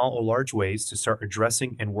 and small or large ways to start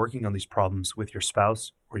addressing and working on these problems with your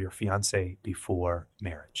spouse or your fiance before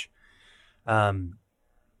marriage.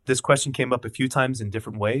 This question came up a few times in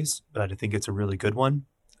different ways, but I think it's a really good one.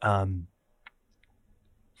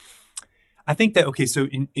 I think that, okay, so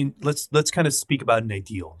let's kind of speak about an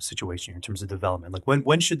ideal situation in terms of development. Like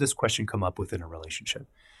when should this question come up within a relationship?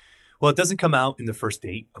 Well, it doesn't come out in the first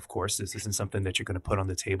date, of course. This isn't something that you're going to put on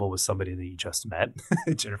the table with somebody that you just met.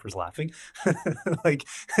 Jennifer's laughing. No, but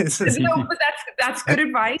that's good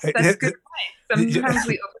advice. That's good advice. Sometimes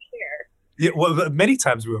we overshare. Yeah, well, many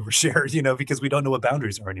times we overshare, because we don't know what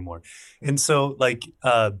boundaries are anymore. And so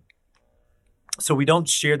so we don't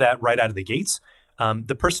share that right out of the gates.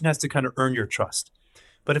 The person has to kind of earn your trust.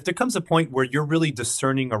 But if there comes a point where you're really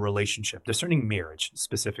discerning a relationship, discerning marriage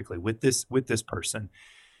specifically with this person,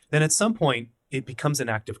 then at some point it becomes an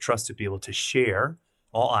act of trust to be able to share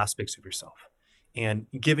all aspects of yourself and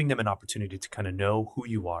giving them an opportunity to kind of know who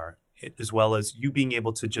you are, as well as you being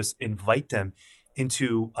able to just invite them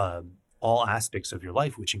into all aspects of your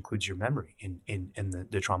life, which includes your memory and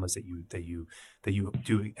the traumas that you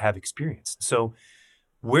do have experienced. So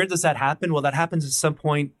where does that happen? Well, that happens at some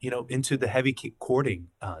point, into the heavy courting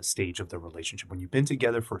stage of the relationship, when you've been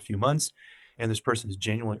together for a few months and this person has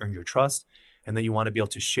genuinely earned your trust, and then you want to be able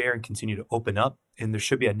to share and continue to open up. And there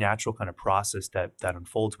should be a natural kind of process that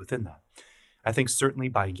unfolds within that. I think certainly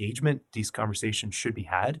by engagement, these conversations should be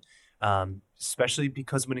had, especially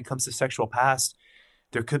because when it comes to sexual past,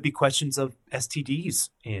 there could be questions of STDs,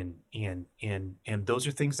 and those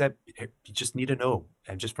are things that you just need to know.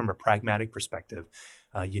 And just from a pragmatic perspective,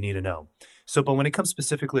 you need to know. So, but when it comes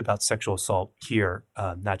specifically about sexual assault here,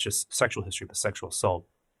 not just sexual history, but sexual assault,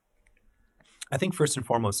 I think first and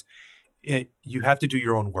foremost, you have to do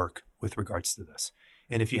your own work with regards to this.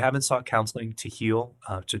 And if you haven't sought counseling to heal,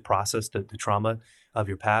 to process the trauma of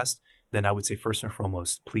your past, then I would say first and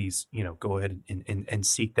foremost, please, go ahead and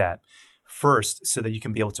seek that first, so that you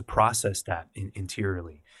can be able to process that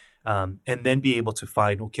interiorly, and then be able to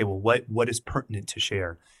find, okay, well, what is pertinent to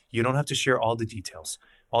share? You don't have to share all the details.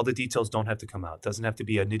 All the details don't have to come out. It doesn't have to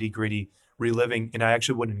be a nitty-gritty reliving. And I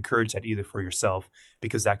actually wouldn't encourage that either for yourself,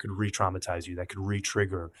 because that could re-traumatize you. That could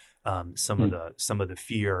re-trigger some of the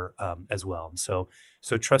fear as well. And so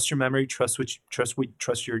trust your memory, trust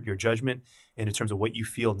your judgment, and in terms of what you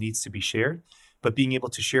feel needs to be shared. But being able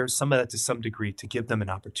to share some of that to some degree to give them an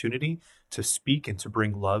opportunity to speak and to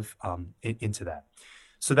bring love into that.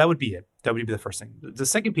 So that would be it. That would be the first thing. The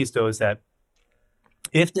second piece, though, is that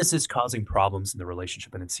if this is causing problems in the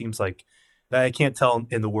relationship, and it seems like I can't tell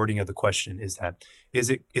in the wording of the question, is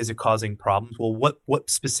it causing problems? Well, what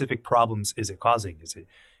specific problems is it causing?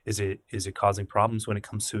 Is it causing problems when it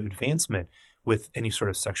comes to advancement with any sort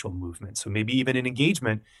of sexual movement? So maybe even an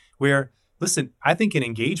engagement where, listen, I think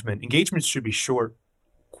engagements should be short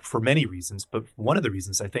for many reasons, but one of the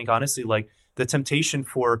reasons I think, honestly, like the temptation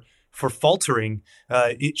for faltering,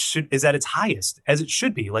 is at its highest, as it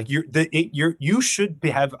should be. Like you should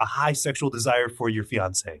have a high sexual desire for your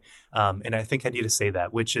fiance, and I think I need to say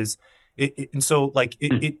that, which is, and so like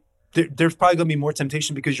there's probably going to be more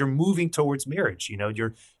temptation because you're moving towards marriage.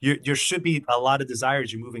 There should be a lot of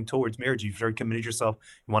desires. You're moving towards marriage. You've already committed yourself.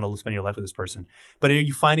 You want to spend your life with this person. But are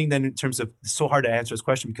you finding then, in terms of, it's so hard to answer this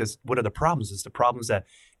question, because what are the problems? Is the problems that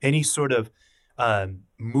any sort of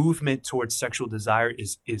movement towards sexual desire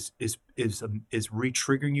is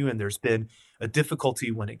re-triggering you, and there's been a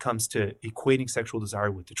difficulty when it comes to equating sexual desire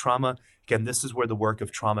with the trauma. Again, this is where the work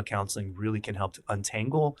of trauma counseling really can help to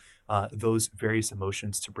untangle those various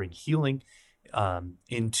emotions to bring healing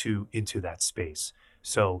into that space.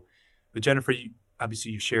 So, but Jennifer,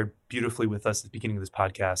 obviously you shared beautifully with us at the beginning of this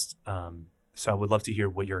podcast. So I would love to hear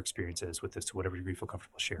what your experience is with this, to whatever degree you feel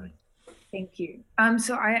comfortable sharing. Thank you.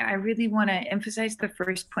 So I really want to emphasize the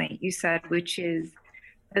first point you said, which is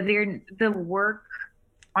the work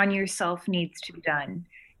on yourself needs to be done.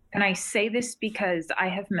 And I say this because I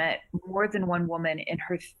have met more than one woman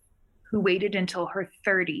who waited until her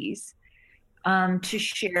 30s to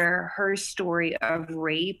share her story of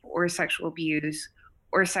rape or sexual abuse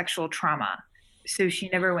or sexual trauma. So she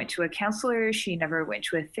never went to a counselor. She never went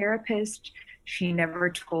to a therapist. She never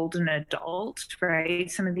told an adult, right?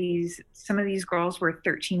 Some of these girls were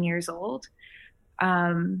 13 years old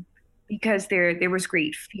because there was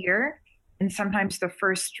great fear. And sometimes the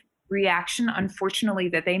first reaction, unfortunately,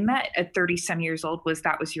 that they met at 30-some years old was,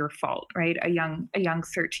 that was your fault, right? A young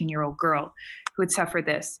 13-year-old girl who had suffered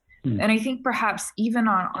this. And I think perhaps even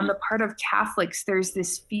on the part of Catholics, there's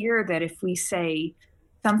this fear that if we say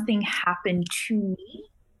something happened to me,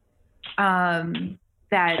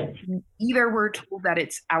 that either we're told that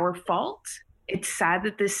it's our fault, it's sad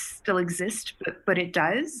that this still exists, but it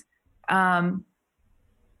does,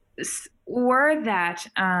 or that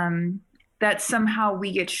somehow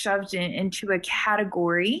we get shoved into a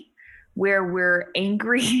category where we're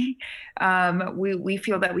angry. We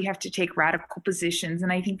feel that we have to take radical positions.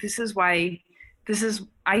 And I think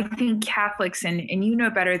I think Catholics, and you know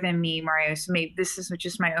better than me, Mario, so maybe this is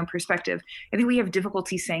just my own perspective, I think we have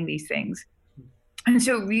difficulty saying these things. And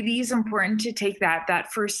so it really is important to take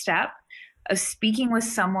that first step of speaking with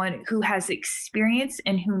someone who has experience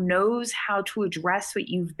and who knows how to address what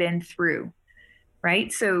you've been through,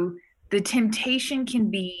 right? So the temptation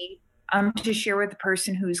can be to share with the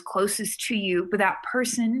person who's closest to you, but that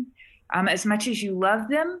person, as much as you love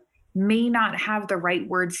them, may not have the right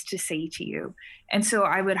words to say to you. And so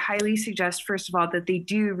I would highly suggest, first of all, that they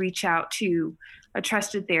do reach out to a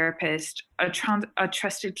trusted therapist, a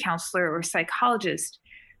trusted counselor or psychologist,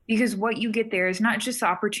 because what you get there is not just the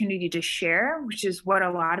opportunity to share, which is what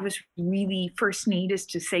a lot of us really first need, is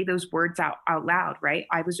to say those words out loud, right?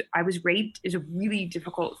 I was raped is a really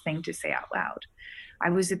difficult thing to say out loud. I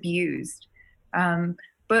was abused.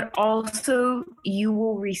 But also you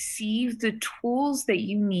will receive the tools that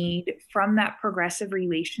you need from that progressive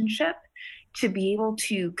relationship to be able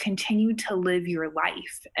to continue to live your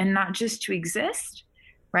life, and not just to exist,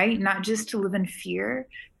 right? Not just to live in fear,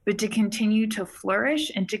 but to continue to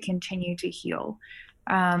flourish and to continue to heal.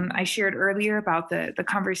 I shared earlier about the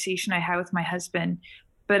conversation I had with my husband,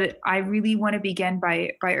 but I really want to begin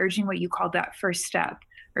by urging what you called that first step,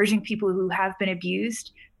 urging people who have been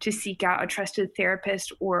abused to seek out a trusted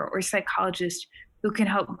therapist or psychologist who can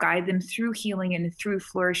help guide them through healing and through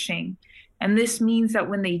flourishing. And this means that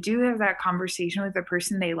when they do have that conversation with the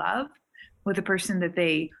person they love, with the person that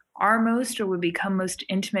they are most or will become most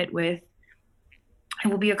intimate with, it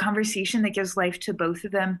will be a conversation that gives life to both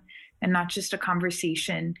of them, and not just a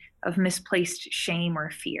conversation of misplaced shame or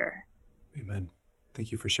fear. Amen.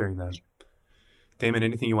 Thank you for sharing that. Damon,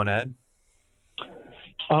 anything you want to add?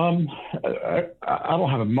 I don't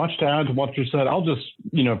have much to add to what you said. I'll just,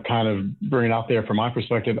 kind of bring it out there from my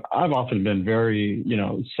perspective. I've often been very,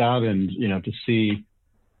 saddened, to see,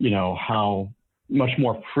 how much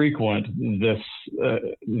more frequent this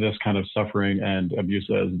kind of suffering and abuse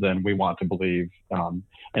is than we want to believe,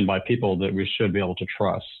 and by people that we should be able to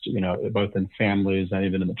trust, both in families and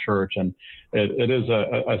even in the church. And it is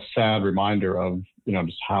a sad reminder of,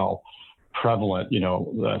 just how prevalent,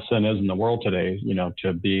 sin is in the world today,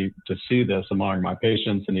 to see this among my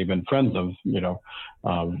patients and even friends of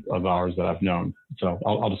ours that I've known. So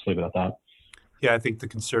I'll just leave it at that. Yeah, I think the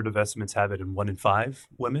conservative estimates have it in 1 in 5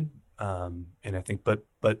 women. And I think, but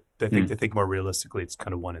I think they think more realistically, it's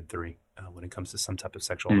kind of 1 in 3 when it comes to some type of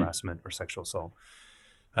sexual harassment or sexual assault.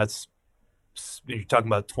 You're talking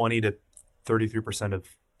about 20 to 33% of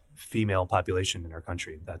female population in our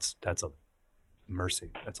country. That's a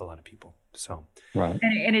mercy. That's a lot of people. So right,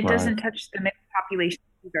 and it doesn't touch the male population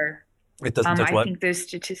either. It doesn't touch what? I think those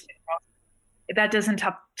statistics that doesn't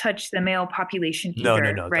touch the male population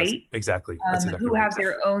either. No, right? Exactly. That's exactly who right. have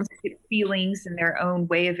their own feelings and their own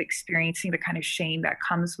way of experiencing the kind of shame that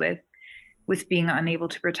comes with being unable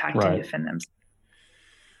to protect and defend themselves.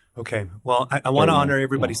 Okay. Well, I want to honor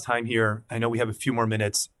everybody's time here. I know we have a few more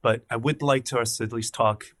minutes, but I would like to us to at least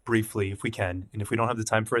talk briefly, if we can. And if we don't have the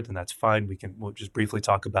time for it, then that's fine. We'll just briefly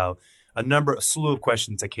talk about a slew of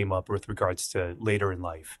questions that came up with regards to later in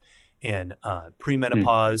life and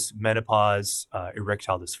premenopause, menopause,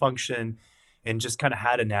 erectile dysfunction, and just kind of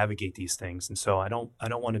how to navigate these things. And so I don't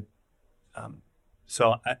want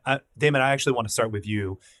to. Damon, I actually want to start with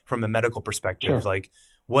you from a medical perspective. Sure. Like,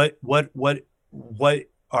 what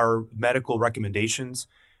are medical recommendations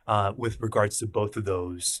with regards to both of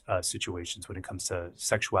those situations when it comes to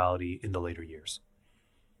sexuality in the later years?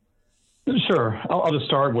 Sure. I'll just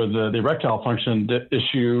start with the erectile function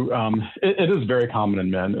issue. It is very common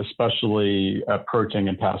in men, especially approaching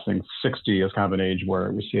and passing 60 as kind of an age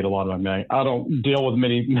where we see it a lot of men. I don't deal with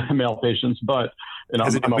many male patients, but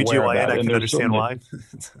I'm aware of that. I can understand why.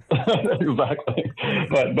 Exactly.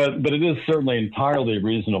 But it is certainly entirely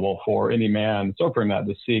reasonable for any man suffering that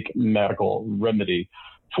to seek medical remedy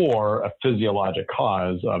for a physiologic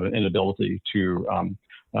cause of an inability to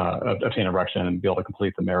obtain erection and be able to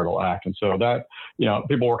complete the marital act. And so that,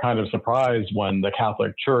 people were kind of surprised when the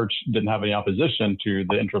Catholic Church didn't have any opposition to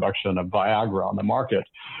the introduction of Viagra on the market,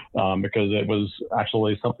 because it was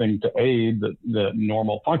actually something to aid the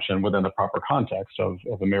normal function within the proper context of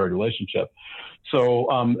a married relationship. So,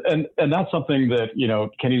 and that's something that,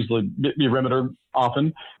 can easily be remedied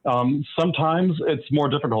often. Sometimes it's more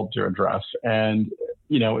difficult to address, and,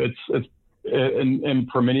 and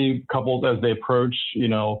for many couples, as they approach,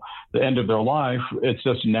 the end of their life, it's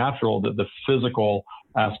just natural that the physical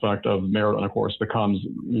aspect of marital intercourse becomes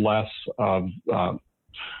less of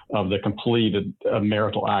the completed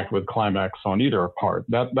marital act with climax on either part.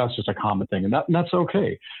 That's just a common thing, and that's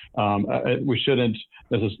okay. We shouldn't.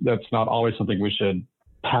 That's not always something we should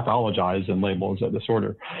pathologize and label as a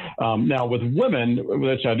disorder. Now, with women,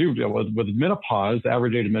 which I do deal with menopause, the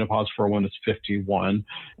average age of menopause for a woman is 51.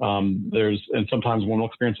 And sometimes one will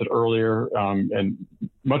experience it earlier, and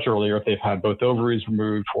much earlier if they've had both ovaries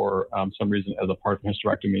removed for some reason as a part of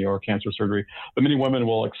hysterectomy or cancer surgery. But many women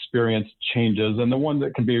will experience changes. And the one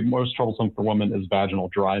that can be most troublesome for women is vaginal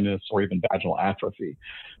dryness or even vaginal atrophy.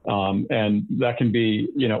 And that can be,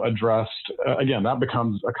 addressed. Again, that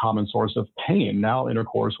becomes a common source of pain. Now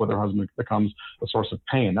intercourse with her husband becomes a source of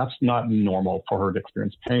pain. That's not normal for her to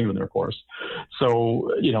experience pain with intercourse. So,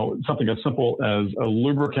 something as simple as a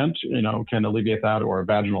lubricant, can alleviate that, or a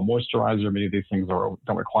vaginal moisturizer. Many of these things don't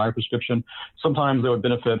require prescription. Sometimes they would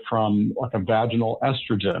benefit from like a vaginal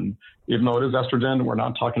estrogen. Even though it is estrogen, we're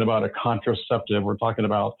not talking about a contraceptive. We're talking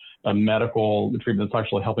about a medical treatment that's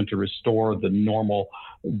actually helping to restore the normal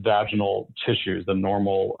vaginal tissues, the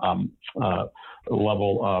normal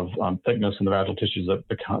level of thickness in the vaginal tissues that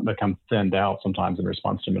become thinned out sometimes in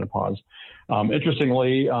response to menopause.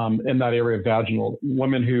 Interestingly, in that area of vaginal,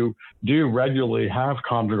 women who do regularly have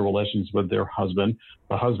conjugal relations with their husband,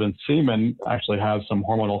 the husband's semen actually has some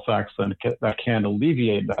hormonal effects that can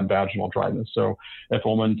alleviate that vaginal dryness. So if a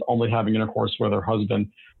woman's only having intercourse with her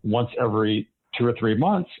husband once every 2 or 3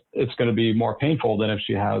 months, it's going to be more painful than if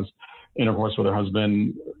she has intercourse with her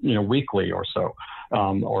husband, weekly or so,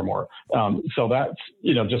 or more. So that's,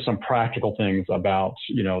 just some practical things about,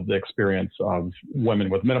 the experience of women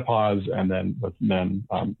with menopause and then with men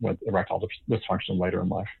with erectile dysfunction later in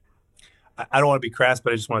life. I don't want to be crass,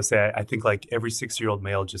 but I just want to say I think like every 6-year-old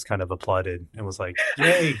male just kind of applauded and was like,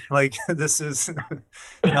 "Yay! Like this is."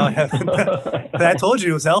 I told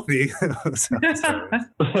you it was healthy. So,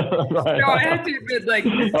 Right. No, I have to admit, like,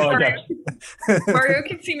 Mario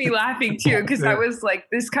can see me laughing too, because I was like,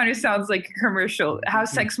 this kind of sounds like a commercial. Have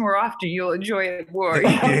sex more often, you'll enjoy it more. And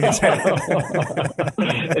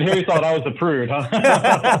here you thought I was a prude, huh?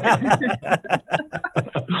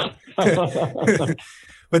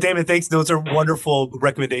 But Damon, thanks. Those are wonderful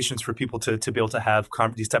recommendations for people to be able to have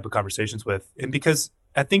these type of conversations with. And because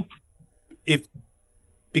I think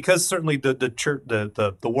because certainly the church,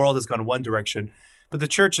 the world has gone one direction, but the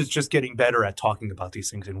church is just getting better at talking about these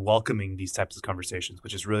things and welcoming these types of conversations,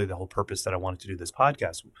 which is really the whole purpose that I wanted to do this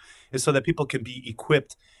podcast, is so that people can be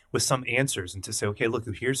equipped with some answers and to say, okay, look,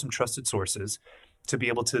 here's some trusted sources, to be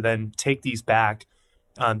able to then take these back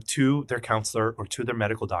to their counselor or to their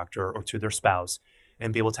medical doctor or to their spouse,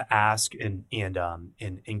 and be able to ask and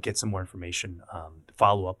get some more information,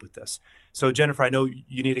 follow up with this. So Jennifer, I know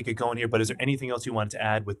you need to get going here, but is there anything else you wanted to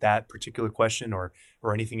add with that particular question or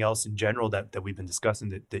anything else in general that we've been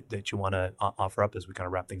discussing that you want to offer up as we kind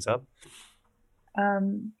of wrap things up?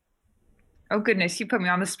 Oh goodness, you put me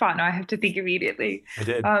on the spot. Now I have to think immediately. I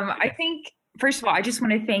did. I think, first of all, I just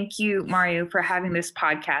want to thank you, Mario, for having this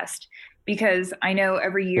podcast, because I know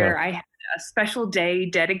every year I have a special day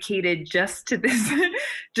dedicated just to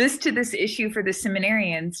this issue for the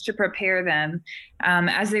seminarians, to prepare them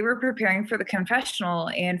as they were preparing for the confessional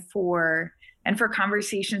and for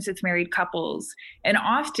conversations with married couples. And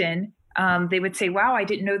often they would say, wow, I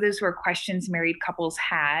didn't know those were questions married couples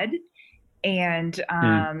had. And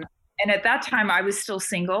at that time I was still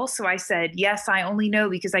single. So I said, yes, I only know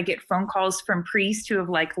because I get phone calls from priests who have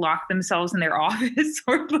like locked themselves in their office,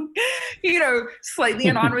 or, slightly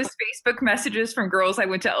anonymous Facebook messages from girls I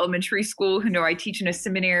went to elementary school who know I teach in a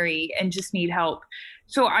seminary and just need help.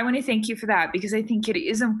 So I want to thank you for that, because I think it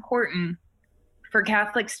is important for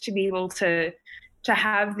Catholics to be able to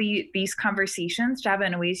have these conversations, to have it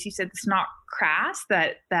in ways, you said, it's not crass,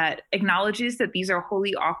 that acknowledges that these are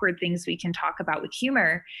wholly awkward things we can talk about with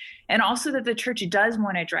humor, and also that the church does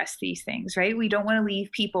want to address these things, right? We don't want to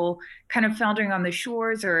leave people kind of floundering on the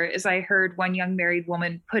shores, or, as I heard one young married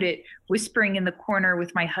woman put it, whispering in the corner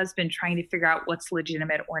with my husband trying to figure out what's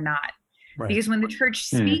legitimate or not. Right. Because when the church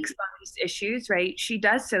speaks on these issues, right, she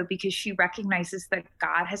does so because she recognizes that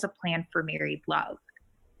God has a plan for married love.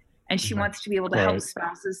 And she wants to be able to help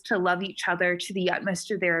spouses to love each other to the utmost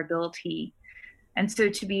of their ability. And so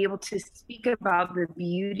to be able to speak about the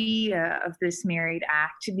beauty of this married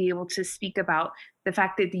act, to be able to speak about the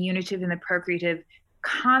fact that the unitive and the procreative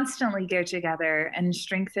constantly go together and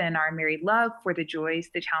strengthen our married love for the joys,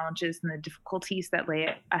 the challenges, and the difficulties that lay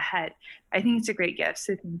ahead, I think it's a great gift.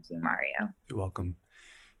 So thank you, Mario. You're welcome.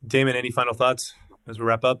 Damon, any final thoughts as we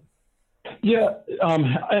wrap up? Yeah,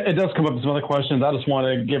 it does come up with some other questions. I just want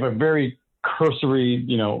to give a very cursory,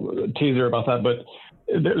 teaser about that. But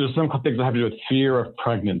there's some things that have to do with fear of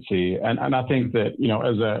pregnancy, and I think that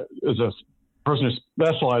as a person who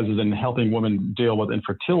specializes in helping women deal with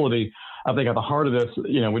infertility, I think at the heart of this,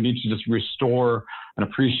 we need to just restore an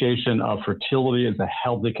appreciation of fertility as a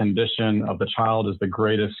healthy condition of the child, as the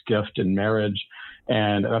greatest gift in marriage,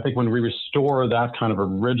 and I think when we restore that kind of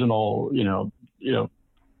original,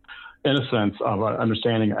 innocence of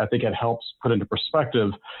understanding, I think it helps put into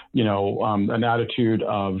perspective, an attitude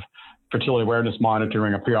of fertility awareness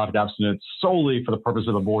monitoring, a periodic abstinence solely for the purpose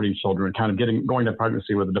of avoiding children, kind of going to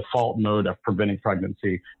pregnancy with a default mode of preventing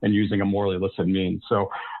pregnancy and using a morally illicit means. So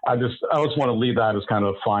I just want to leave that as kind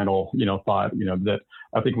of a final, thought, that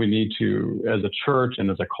I think we need to, as a church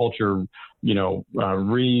and as a culture,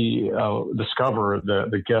 rediscover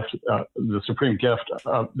the gift, the supreme gift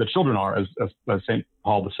that children are, as St.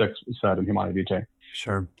 Paul VI said in Humanae Vitae.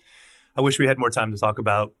 Sure. I wish we had more time to talk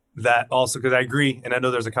about that also, because I agree. And I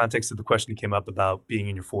know there's a context of the question that came up about being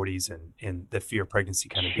in your 40s and the fear of pregnancy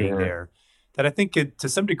kind of being there, that I think it, to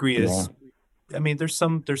some degree is, I mean, there's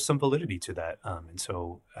some validity to that.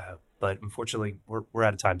 But unfortunately we're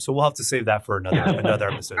out of time. So we'll have to save that for another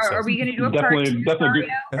episode. Are we going to do a part two? Are we going to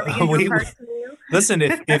do a part two? Listen,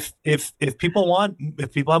 if people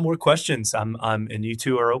have more questions, I'm and you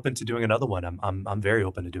two are open to doing another one. I'm very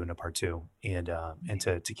open to doing a part two and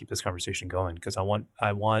to keep this conversation going, because I want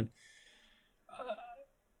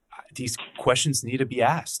these questions need to be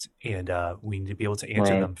asked, and we need to be able to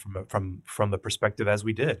answer them from a perspective as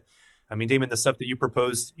we did. I mean, Damon, the stuff that you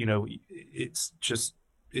proposed, it's just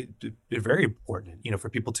it's very important, for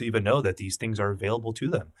people to even know that these things are available to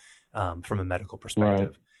them from a medical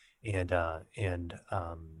perspective. And I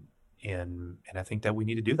think that we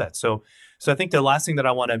need to do that. So I think the last thing that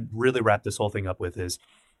I want to really wrap this whole thing up with is,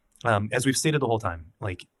 as we've stated the whole time,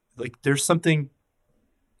 like there's something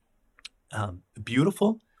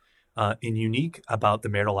beautiful and unique about the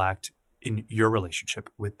marital act in your relationship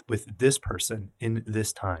with this person in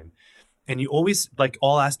this time. And you always, like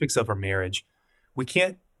all aspects of our marriage, we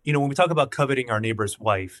can't, when we talk about coveting our neighbor's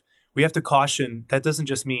wife, we have to caution that doesn't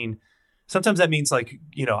just mean, sometimes that means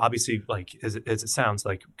obviously, like as it sounds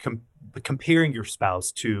like comparing your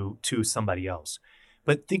spouse to somebody else.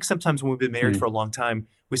 But think sometimes when we've been married for a long time,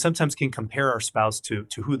 we sometimes can compare our spouse to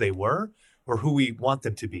who they were or who we want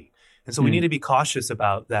them to be. And so we need to be cautious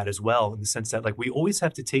about that as well, in the sense that we always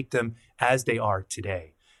have to take them as they are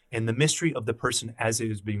today, and the mystery of the person as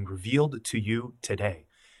it is being revealed to you today.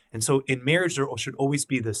 And so in marriage, there should always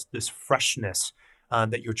be this freshness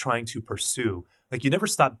that you're trying to pursue. Like, you never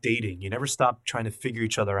stop dating. You never stop trying to figure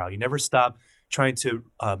each other out. You never stop trying to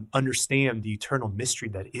understand the eternal mystery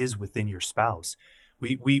that is within your spouse.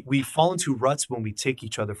 We fall into ruts when we take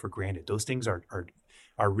each other for granted. Those things are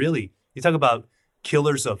really, you talk about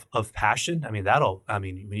killers of passion. I mean,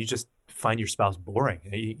 when you just find your spouse boring,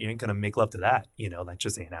 you ain't going to make love to that, that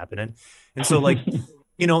just ain't happening. And so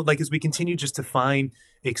as we continue just to find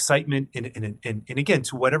excitement and again,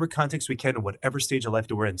 to whatever context we can, in whatever stage of life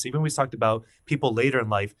that we're in. So even when we talked about people later in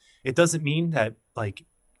life, it doesn't mean that, like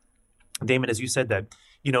Damon, as you said, that,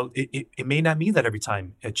 it may not mean that every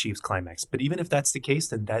time it achieves climax, but even if that's the case,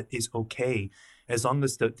 then that is okay. As long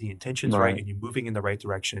as the intention's right and you're moving in the right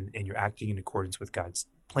direction and you're acting in accordance with God's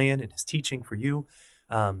plan and his teaching for you,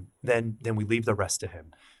 then we leave the rest to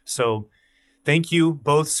him. So thank you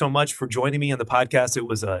both so much for joining me on the podcast. It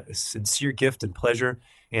was a sincere gift and pleasure.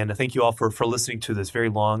 And I thank you all for listening to this very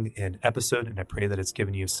long episode. And I pray that it's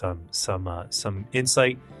given you some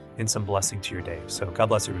insight and some blessing to your day. So God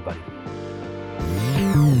bless everybody.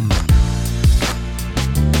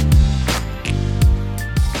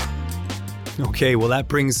 Okay, well, that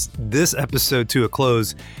brings this episode to a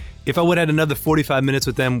close. If I would have had another 45 minutes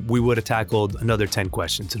with them, we would have tackled another 10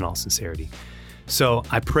 questions, in all sincerity. So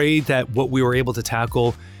I pray that what we were able to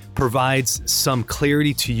tackle provides some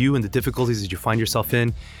clarity to you in the difficulties that you find yourself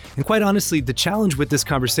in. And quite honestly, the challenge with this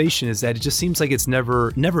conversation is that it just seems like it's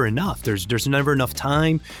never enough. There's never enough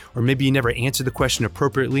time, or maybe you never answer the question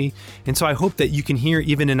appropriately. And so I hope that you can hear,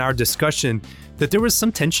 even in our discussion, that there was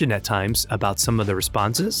some tension at times about some of the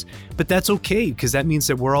responses, but that's okay, because that means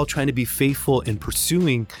that we're all trying to be faithful in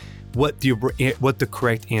pursuing what the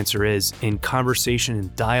correct answer is, and conversation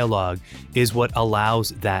and dialogue is what allows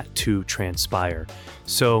that to transpire.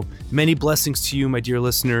 So many blessings to you, my dear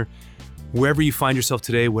listener. Wherever you find yourself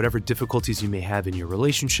today, whatever difficulties you may have in your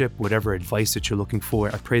relationship, whatever advice that you're looking for,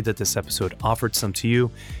 I pray that this episode offered some to you.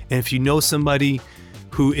 And if you know somebody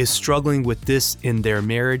who is struggling with this in their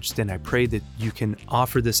marriage, then I pray that you can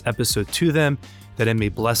offer this episode to them, that it may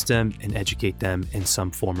bless them and educate them in some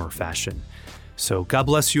form or fashion. So God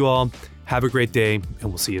bless you all. Have a great day, and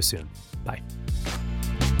we'll see you soon. Bye.